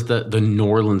there was the New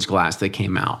Orleans glass that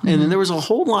came out, and then there was a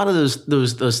whole lot of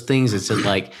those things that said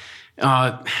like.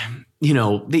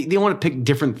 They want to pick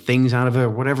different things out of it or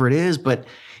whatever it is. But,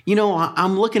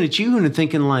 I'm looking at you and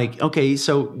thinking like, okay,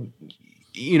 so,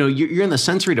 you're in the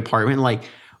sensory department. Like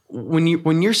when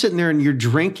you're sitting there and you're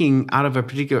drinking out of a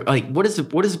particular, like, what is the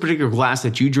particular glass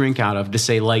that you drink out of to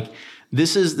say like,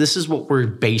 this is what we're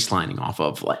baselining off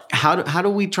of? Like, how do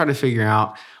we try to figure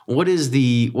out what is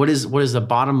the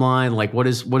bottom line? Like, what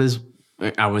is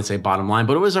I wouldn't say bottom line,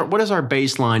 but what is our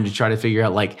baseline to try to figure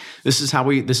out like this is how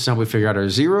we figure out our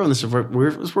 0 and this is where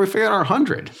we figure out our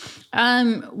 100.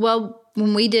 Well,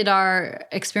 when we did our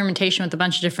experimentation with a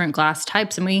bunch of different glass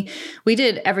types, and we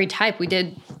did every type, we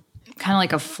did kind of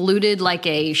like a fluted, like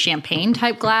a champagne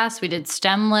type glass. We did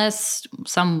stemless,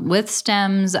 some with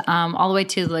stems, all the way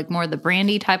to like more the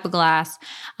brandy type of glass.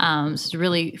 So it's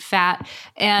really fat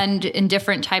and in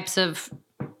different types of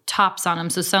tops on them.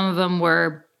 So some of them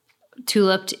were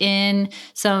tuliped in,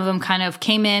 some of them kind of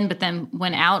came in, but then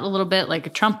went out a little bit like a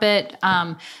trumpet.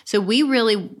 So we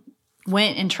really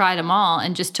went and tried them all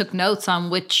and just took notes on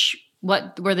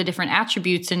what were the different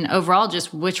attributes and overall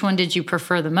just which one did you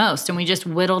prefer the most. And we just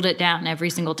whittled it down every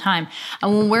single time.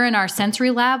 And when we're in our sensory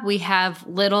lab, we have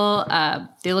little,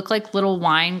 they look like little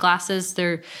wine glasses.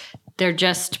 They're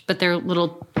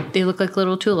little, they look like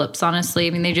little tulips, honestly. I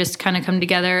mean, they just kind of come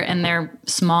together and they're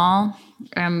small.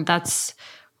 That's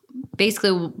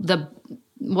basically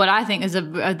what I think is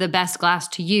the best glass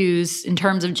to use in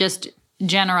terms of just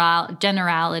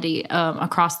generality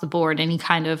across the board. Any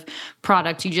kind of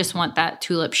product, you just want that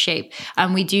tulip shape.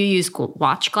 We do use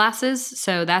watch glasses.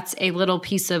 So that's a little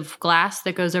piece of glass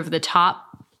that goes over the top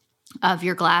of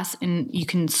your glass, and you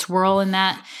can swirl in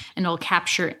that and it'll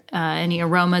capture any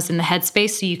aromas in the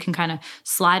headspace, so you can kind of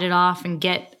slide it off and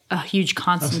get a huge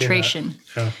concentration.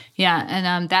 Yeah,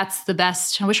 and that's the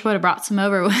best. I wish I would have brought some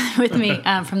over with me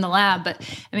from the lab, but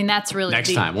I mean, that's really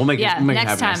next time. We'll make it happen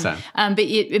next time. But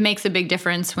it makes a big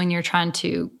difference when you're trying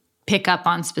to pick up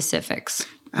on specifics.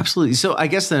 Absolutely. So I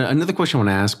guess another question I want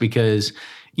to ask, because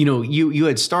you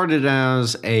had started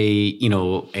as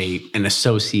an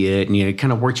associate and you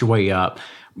kind of worked your way up.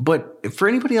 But for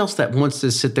anybody else that wants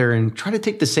to sit there and try to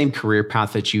take the same career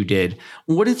path that you did,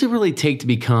 what does it really take to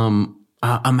become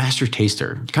a master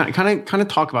taster? Kind of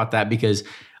talk about that, because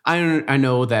I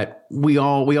know that we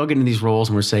all get into these roles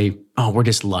and we say, oh, we're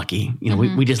just lucky.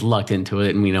 We just lucked into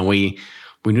it, and we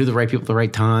knew the right people at the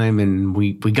right time, and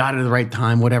we got it at the right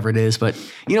time, whatever it is. But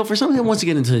for somebody that wants to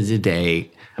get into it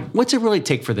today, what's it really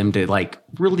take for them to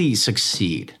really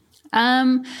succeed?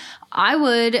 I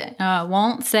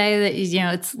won't say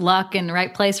that it's luck and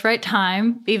right place, right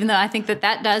time, even though I think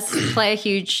that does play a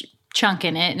huge chunk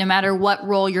in it, no matter what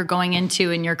role you're going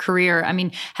into in your career. I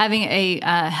mean, having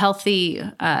a healthy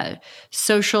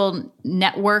social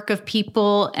network of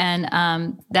people,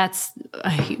 and that's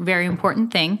a very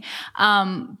important thing.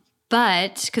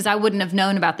 But because I wouldn't have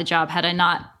known about the job had I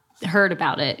not heard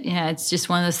about it. It's just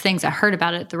one of those things. I heard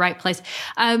about it at the right place.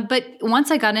 But once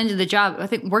I got into the job, I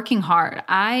think working hard,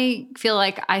 I feel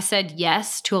like I said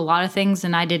yes to a lot of things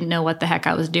and I didn't know what the heck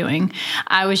I was doing.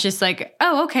 I was just like,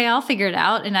 oh, okay, I'll figure it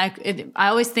out. And I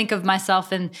always think of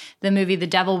myself in the movie The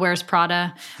Devil Wears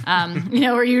Prada,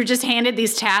 where you're just handed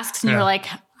these tasks and you're like,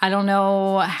 I don't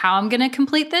know how I'm going to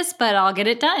complete this, but I'll get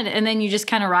it done. And then you just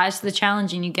kind of rise to the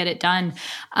challenge and you get it done.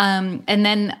 And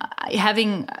then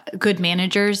having good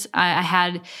managers, I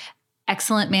had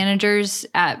excellent managers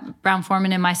at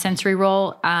Brown-Forman in my sensory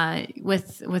role,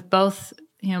 with both,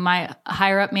 my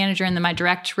higher up manager and then my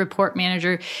direct report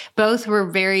manager. Both were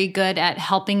very good at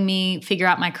helping me figure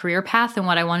out my career path and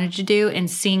what I wanted to do and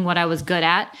seeing what I was good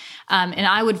at. And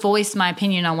I would voice my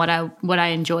opinion on what I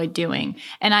enjoyed doing.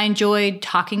 And I enjoyed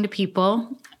talking to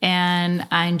people, and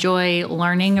I enjoy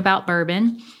learning about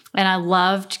bourbon. And I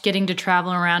loved getting to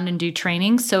travel around and do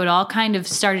training. So it all kind of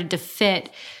started to fit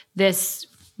this,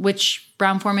 which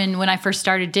Brown-Forman, when I first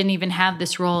started, didn't even have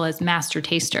this role as master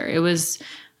taster. It was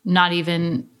not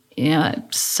even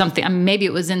something. I mean, maybe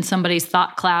it was in somebody's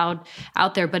thought cloud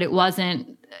out there, but it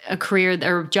wasn't a career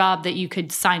or a job that you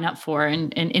could sign up for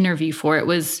and interview for. It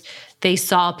was, they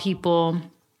saw people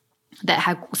that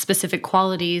had specific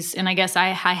qualities, and I guess I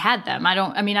had them. I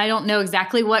don't know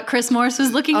exactly what Chris Morris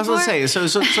was looking for. I was going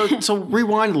to say, so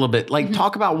rewind a little bit.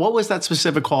 Talk about what was that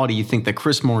specific quality you think that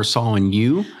Chris Morris saw in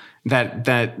you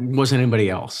that wasn't anybody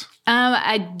else?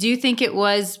 I do think it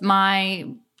was my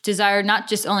desire, not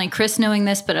just only Chris knowing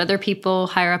this, but other people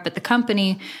higher up at the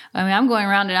company. I mean, I'm going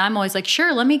around and I'm always like,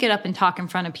 sure, let me get up and talk in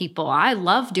front of people. I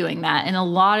love doing that. And a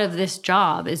lot of this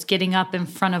job is getting up in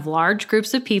front of large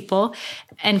groups of people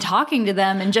and talking to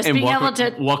them and just being able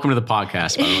to... Welcome to the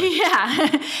podcast, by the way.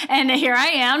 Yeah. And here I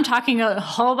am talking to a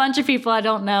whole bunch of people I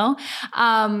don't know,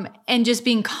 and just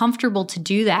being comfortable to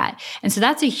do that. And so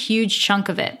that's a huge chunk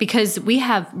of it, because we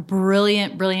have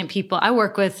brilliant, brilliant people. I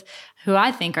work with who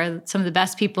I think are some of the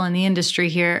best people in the industry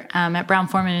here at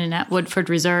Brown-Forman and at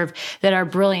Woodford Reserve, that are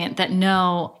brilliant, that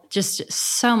know just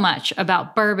so much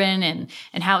about bourbon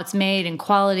and how it's made and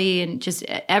quality and just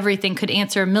everything, could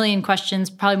answer a million questions,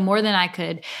 probably more than I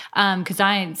could, because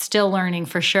I'm still learning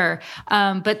for sure.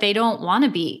 But they don't want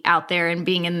to be out there and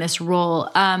being in this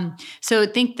role. So I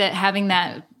think that having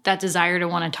that desire to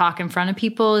want to talk in front of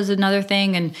people is another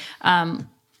thing. And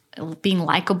being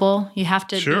likable. You have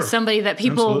to be somebody that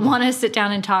people want to sit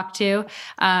down and talk to.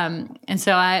 And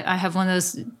so I have one of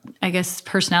those, I guess,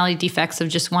 personality defects of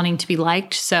just wanting to be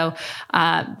liked. So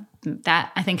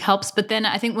that I think helps. But then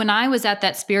I think when I was at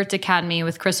that Spirits Academy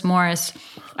with Chris Morris,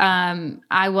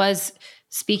 I was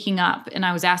speaking up and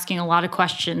I was asking a lot of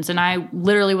questions. And I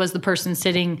literally was the person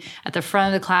sitting at the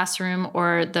front of the classroom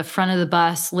or the front of the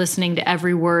bus listening to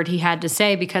every word he had to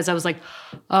say, because I was like,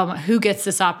 who gets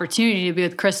this opportunity to be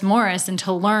with Chris Morris and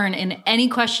to learn? And any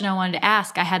question I wanted to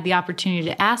ask, I had the opportunity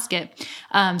to ask it.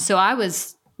 So I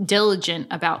was diligent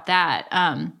about that.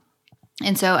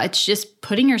 And so it's just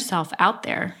putting yourself out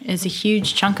there is a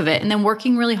huge chunk of it. And then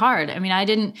working really hard. I mean, I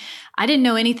didn't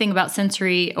know anything about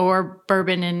sensory or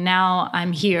bourbon, and now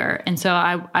I'm here. And so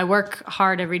I work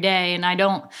hard every day, and I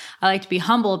like to be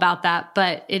humble about that,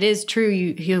 but it is true.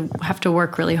 You have to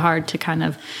work really hard to kind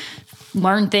of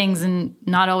learn things and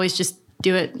not always just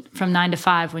do it from 9 to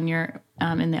 5 when you're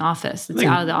in the office. It's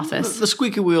out of the office. The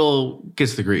squeaky wheel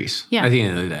gets the grease at the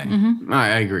end of the day. Mm-hmm.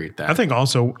 I agree with that. I think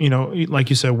also,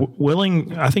 like you said,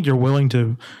 I think you're willing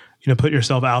to, put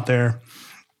yourself out there.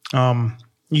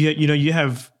 You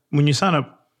have, when you sign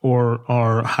up or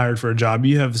are hired for a job,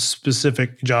 you have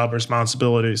specific job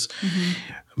responsibilities.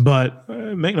 Mm-hmm. But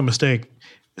make no mistake,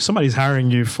 somebody's hiring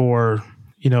you for,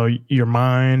 your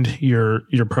mind, your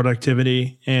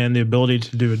productivity, and the ability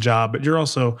to do a job. But you're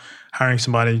also hiring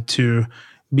somebody to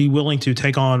be willing to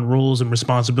take on roles and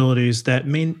responsibilities that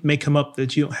may come up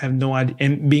that you have no idea,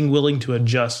 and being willing to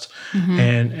adjust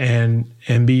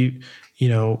and be,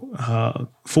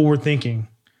 forward thinking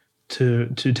to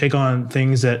take on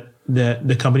things that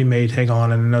the company may take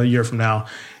on in another year from now.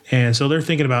 And so they're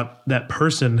thinking about that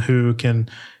person who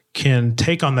can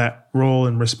take on that role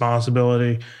and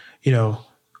responsibility,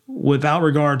 without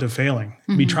regard to failing.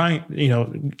 Be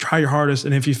trying, try your hardest.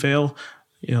 And if you fail,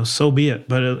 so be it.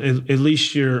 But at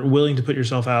least you're willing to put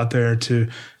yourself out there to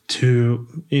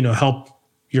help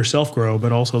yourself grow,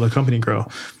 but also the company grow.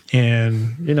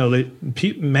 And,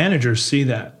 managers see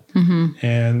that. Mm-hmm.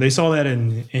 And they saw that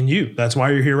in you. That's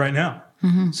why you're here right now.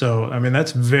 Mm-hmm. So, I mean,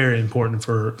 that's very important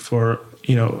for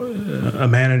a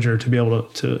manager to be able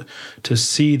to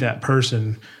see that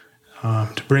person,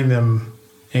 to bring them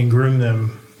and groom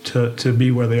them to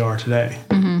be where they are today.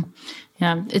 Mm-hmm.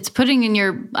 Yeah, it's putting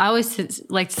in I always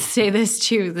like to say this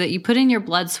too, that you put in your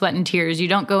blood, sweat, and tears. You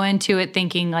don't go into it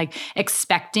thinking like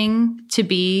expecting to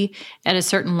be at a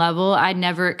certain level. I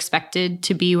never expected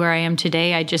to be where I am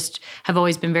today. I just have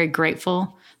always been very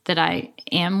grateful that I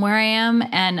am where I am,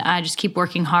 and I just keep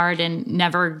working hard and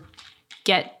never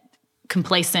get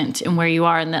complacent in where you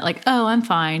are and that like, oh, I'm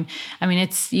fine. I mean,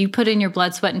 you put in your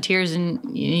blood, sweat, and tears,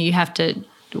 and you have to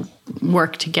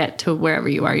work to get to wherever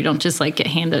you are. You don't just like get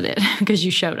handed it because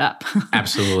you showed up.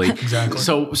 Absolutely. Exactly.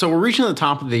 So we're reaching the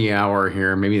top of the hour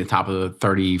here, maybe the top of the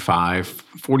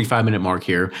 45 minute mark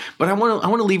here. But I want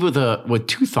to leave with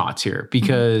two thoughts here,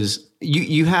 because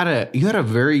you had a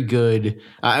very good,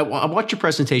 I watched your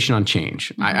presentation on change.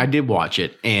 Mm-hmm. I did watch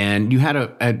it, and you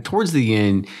had towards the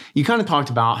end, you kind of talked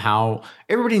about how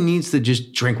everybody needs to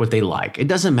just drink what they like. It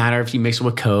doesn't matter if you mix it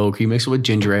with Coke or you mix it with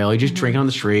ginger ale, you just drink it on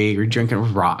the street or you drink it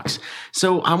with rocks.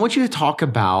 So I want you to talk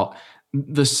about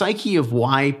the psyche of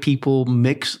why people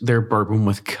mix their bourbon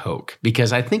with Coke,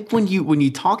 because I think when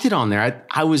you talked it on there,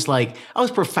 I was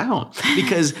profound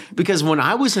because when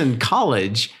I was in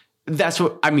college, that's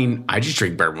what I mean. I just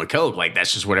drink bourbon with Coke. Like,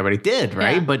 that's just what everybody did,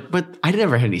 right? Yeah. But I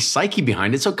never had any psyche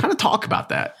behind it. So kind of talk about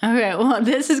that. Okay. Well,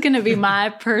 this is going to be my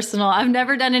personal, I've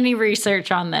never done any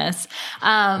research on this.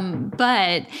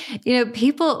 But,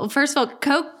 people, first of all,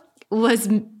 Coke was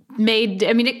made,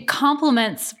 I mean, it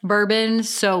complements bourbon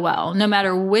so well, no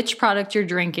matter which product you're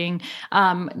drinking.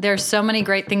 There's so many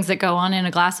great things that go on in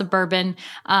a glass of bourbon.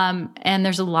 And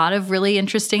there's a lot of really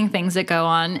interesting things that go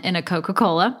on in a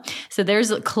Coca-Cola. So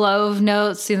there's clove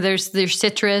notes, there's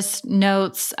citrus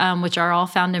notes, which are all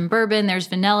found in bourbon. There's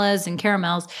vanillas and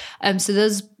caramels. So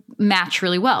those match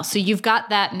really well. So you've got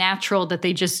that natural that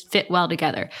they just fit well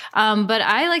together. But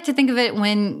I like to think of it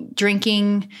when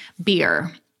drinking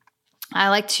beer. I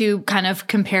like to kind of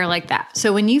compare like that.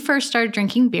 So when you first started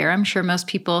drinking beer, I'm sure most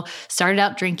people started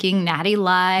out drinking Natty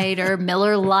Light or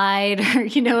Miller Light or,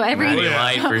 every Natty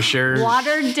Light for sure.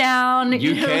 Watered down.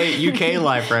 UK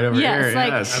Life right over here.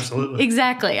 Yes, absolutely.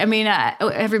 Exactly. I mean,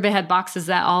 everybody had boxes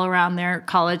that all around their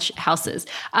college houses.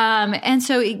 And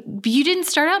so you didn't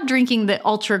start out drinking the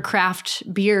ultra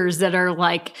craft beers that are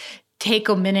like, take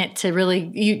a minute to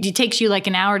really, it takes you like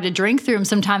an hour to drink through them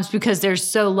sometimes because they're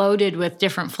so loaded with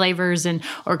different flavors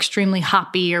or extremely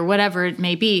hoppy or whatever it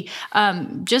may be.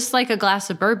 Just like a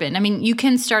glass of bourbon. I mean, you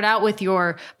can start out with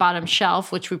your bottom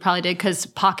shelf, which we probably did because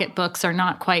pocketbooks are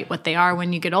not quite what they are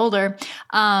when you get older.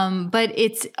 But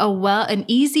it's an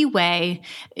easy way,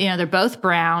 they're both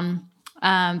brown.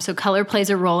 So color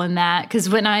plays a role in that. Because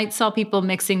when I saw people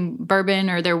mixing bourbon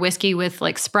or their whiskey with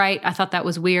like Sprite, I thought that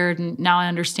was weird, and now I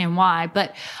understand why.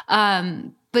 But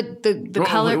but the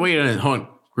color. Wait a minute, hold on.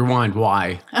 Rewind.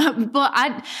 Why? But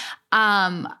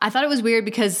I thought it was weird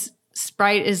because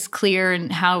Sprite is clear,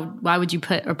 and why would you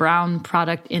put a brown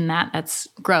product in that? That's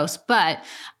gross. But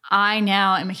I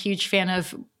now am a huge fan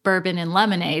of bourbon and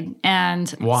lemonade and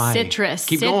why? Citrus.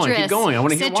 Keep going. I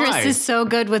want to hear why. Citrus is so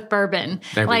good with bourbon.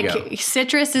 There we go.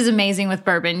 Citrus is amazing with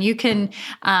bourbon. You can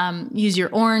use your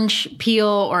orange peel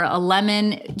or a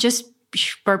lemon. Just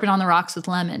bourbon on the rocks with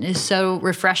lemon is so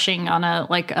refreshing on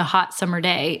a hot summer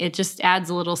day. It just adds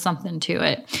a little something to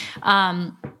it.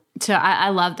 So I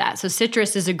love that. So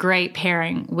citrus is a great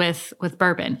pairing with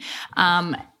bourbon.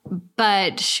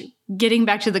 But getting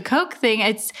back to the Coke thing,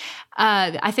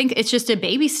 I think it's just a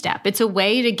baby step. It's a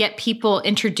way to get people,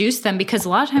 introduce them, because a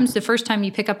lot of times the first time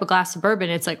you pick up a glass of bourbon,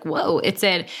 it's like, whoa, it's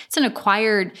an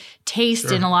acquired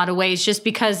taste in a lot of ways, just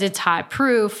because it's high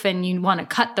proof and you want to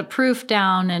cut the proof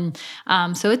down. And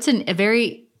so it's a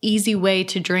very easy way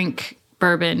to drink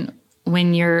bourbon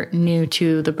when you're new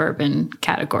to the bourbon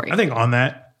category. I think on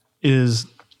that is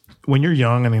when you're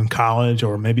young and in college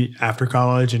or maybe after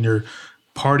college and you're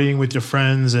partying with your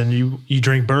friends and you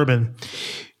drink bourbon,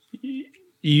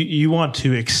 you want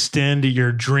to extend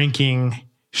your drinking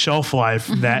shelf life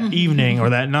that evening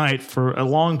or that night for a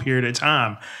long period of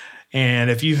time. And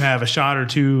if you have a shot or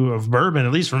two of bourbon,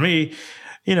 at least for me,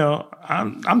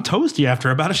 I'm toasty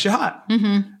after about a shot.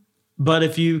 Mm-hmm. But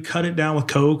if you cut it down with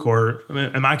Coke, or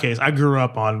in my case, I grew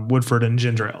up on Woodford and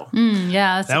ginger ale.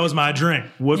 Yeah, that was my drink.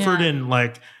 Woodford and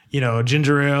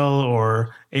ginger ale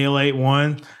or Ale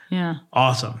 8-1. Yeah,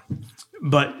 awesome.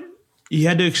 But you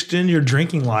had to extend your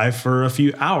drinking life for a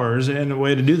few hours, and the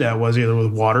way to do that was either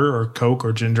with water or Coke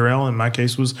or ginger ale. In my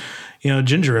case, was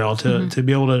ginger ale to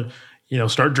be able to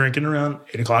start drinking around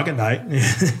 8 o'clock at night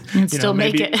and still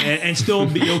make it and still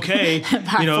be okay.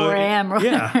 About 4 a.m.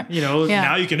 Yeah.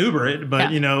 Now you can Uber it, but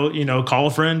call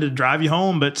a friend to drive you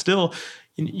home, but still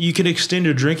you could extend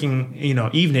your drinking,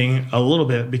 evening a little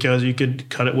bit, because you could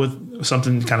cut it with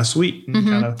something kind of sweet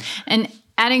and and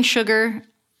adding sugar.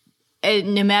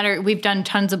 No matter, we've done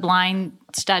tons of blind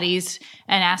studies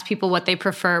and asked people what they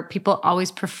prefer. People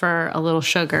always prefer a little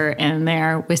sugar in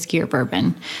their whiskey or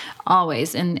bourbon,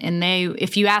 always. And they,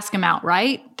 if you ask them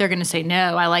outright, they're going to say,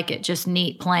 no, I like it just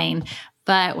neat, plain.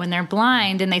 But when they're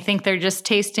blind and they think they're just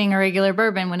tasting a regular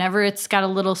bourbon, whenever it's got a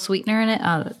little sweetener in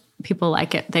it, people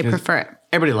like it. They prefer it.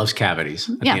 Everybody loves cavities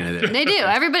at the end of the day. They do.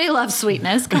 Everybody loves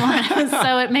sweetness. Come on.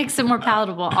 So it makes it more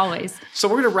palatable always. So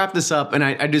we're going to wrap this up. And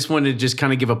I just wanted to just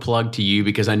kind of give a plug to you,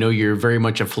 because I know you're very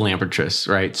much a philanthropist,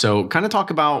 right? So kind of talk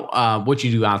about what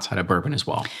you do outside of bourbon as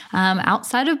well.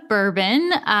 Outside of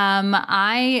bourbon, I'm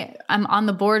on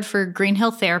the board for Green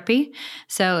Hill Therapy.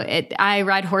 So I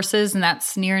ride horses, and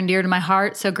that's near and dear to my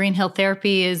heart. So Green Hill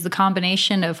Therapy is the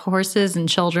combination of horses and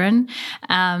children.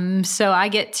 So I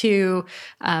get to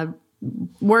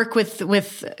work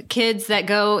with kids that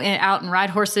go out and ride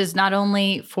horses, not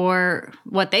only for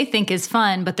what they think is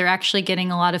fun, but they're actually getting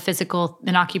a lot of physical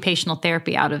and occupational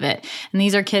therapy out of it. And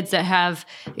these are kids that have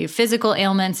physical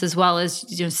ailments as well as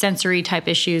sensory type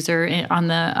issues or on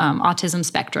the autism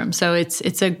spectrum. So it's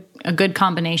a good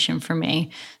combination for me.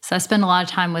 So I spend a lot of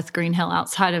time with Green Hill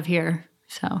outside of here.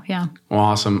 So, yeah.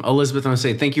 Awesome. Elizabeth, I want to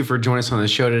say thank you for joining us on the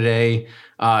show today.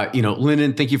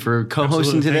 Lyndon, thank you for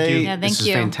co-hosting today. Thank you. This is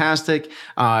fantastic.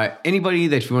 Anybody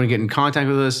that if you want to get in contact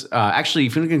with us, actually,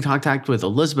 if you want to get in contact with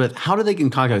Elizabeth, how do they get in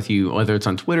contact with you? Whether it's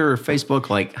on Twitter or Facebook,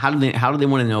 how do they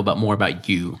want to know more about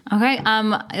you? Okay.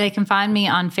 They can find me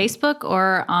on Facebook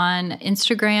or on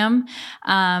Instagram,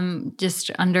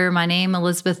 just under my name,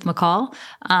 Elizabeth McCall.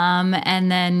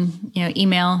 And then,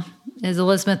 email is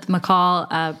Elizabeth McCall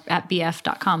at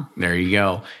bf.com. There you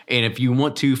go. And if you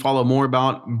want to follow more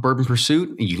about Bourbon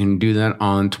Pursuit, you can do that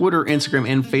on Twitter, Instagram,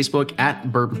 and Facebook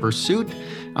at Bourbon Pursuit.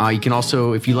 You can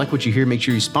also, if you like what you hear, make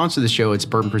sure you sponsor the show. It's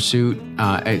Bourbon Pursuit,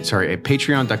 at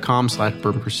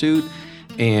patreon.com/Bourbon Pursuit.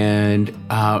 And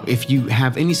if you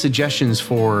have any suggestions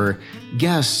for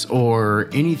guests or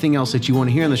anything else that you want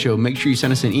to hear on the show, make sure you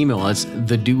send us an email. That's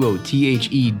theduo,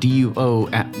 THEDUO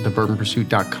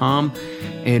 @thebourbonpursuit.com.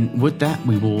 And with that,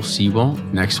 we will see you all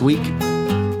next week.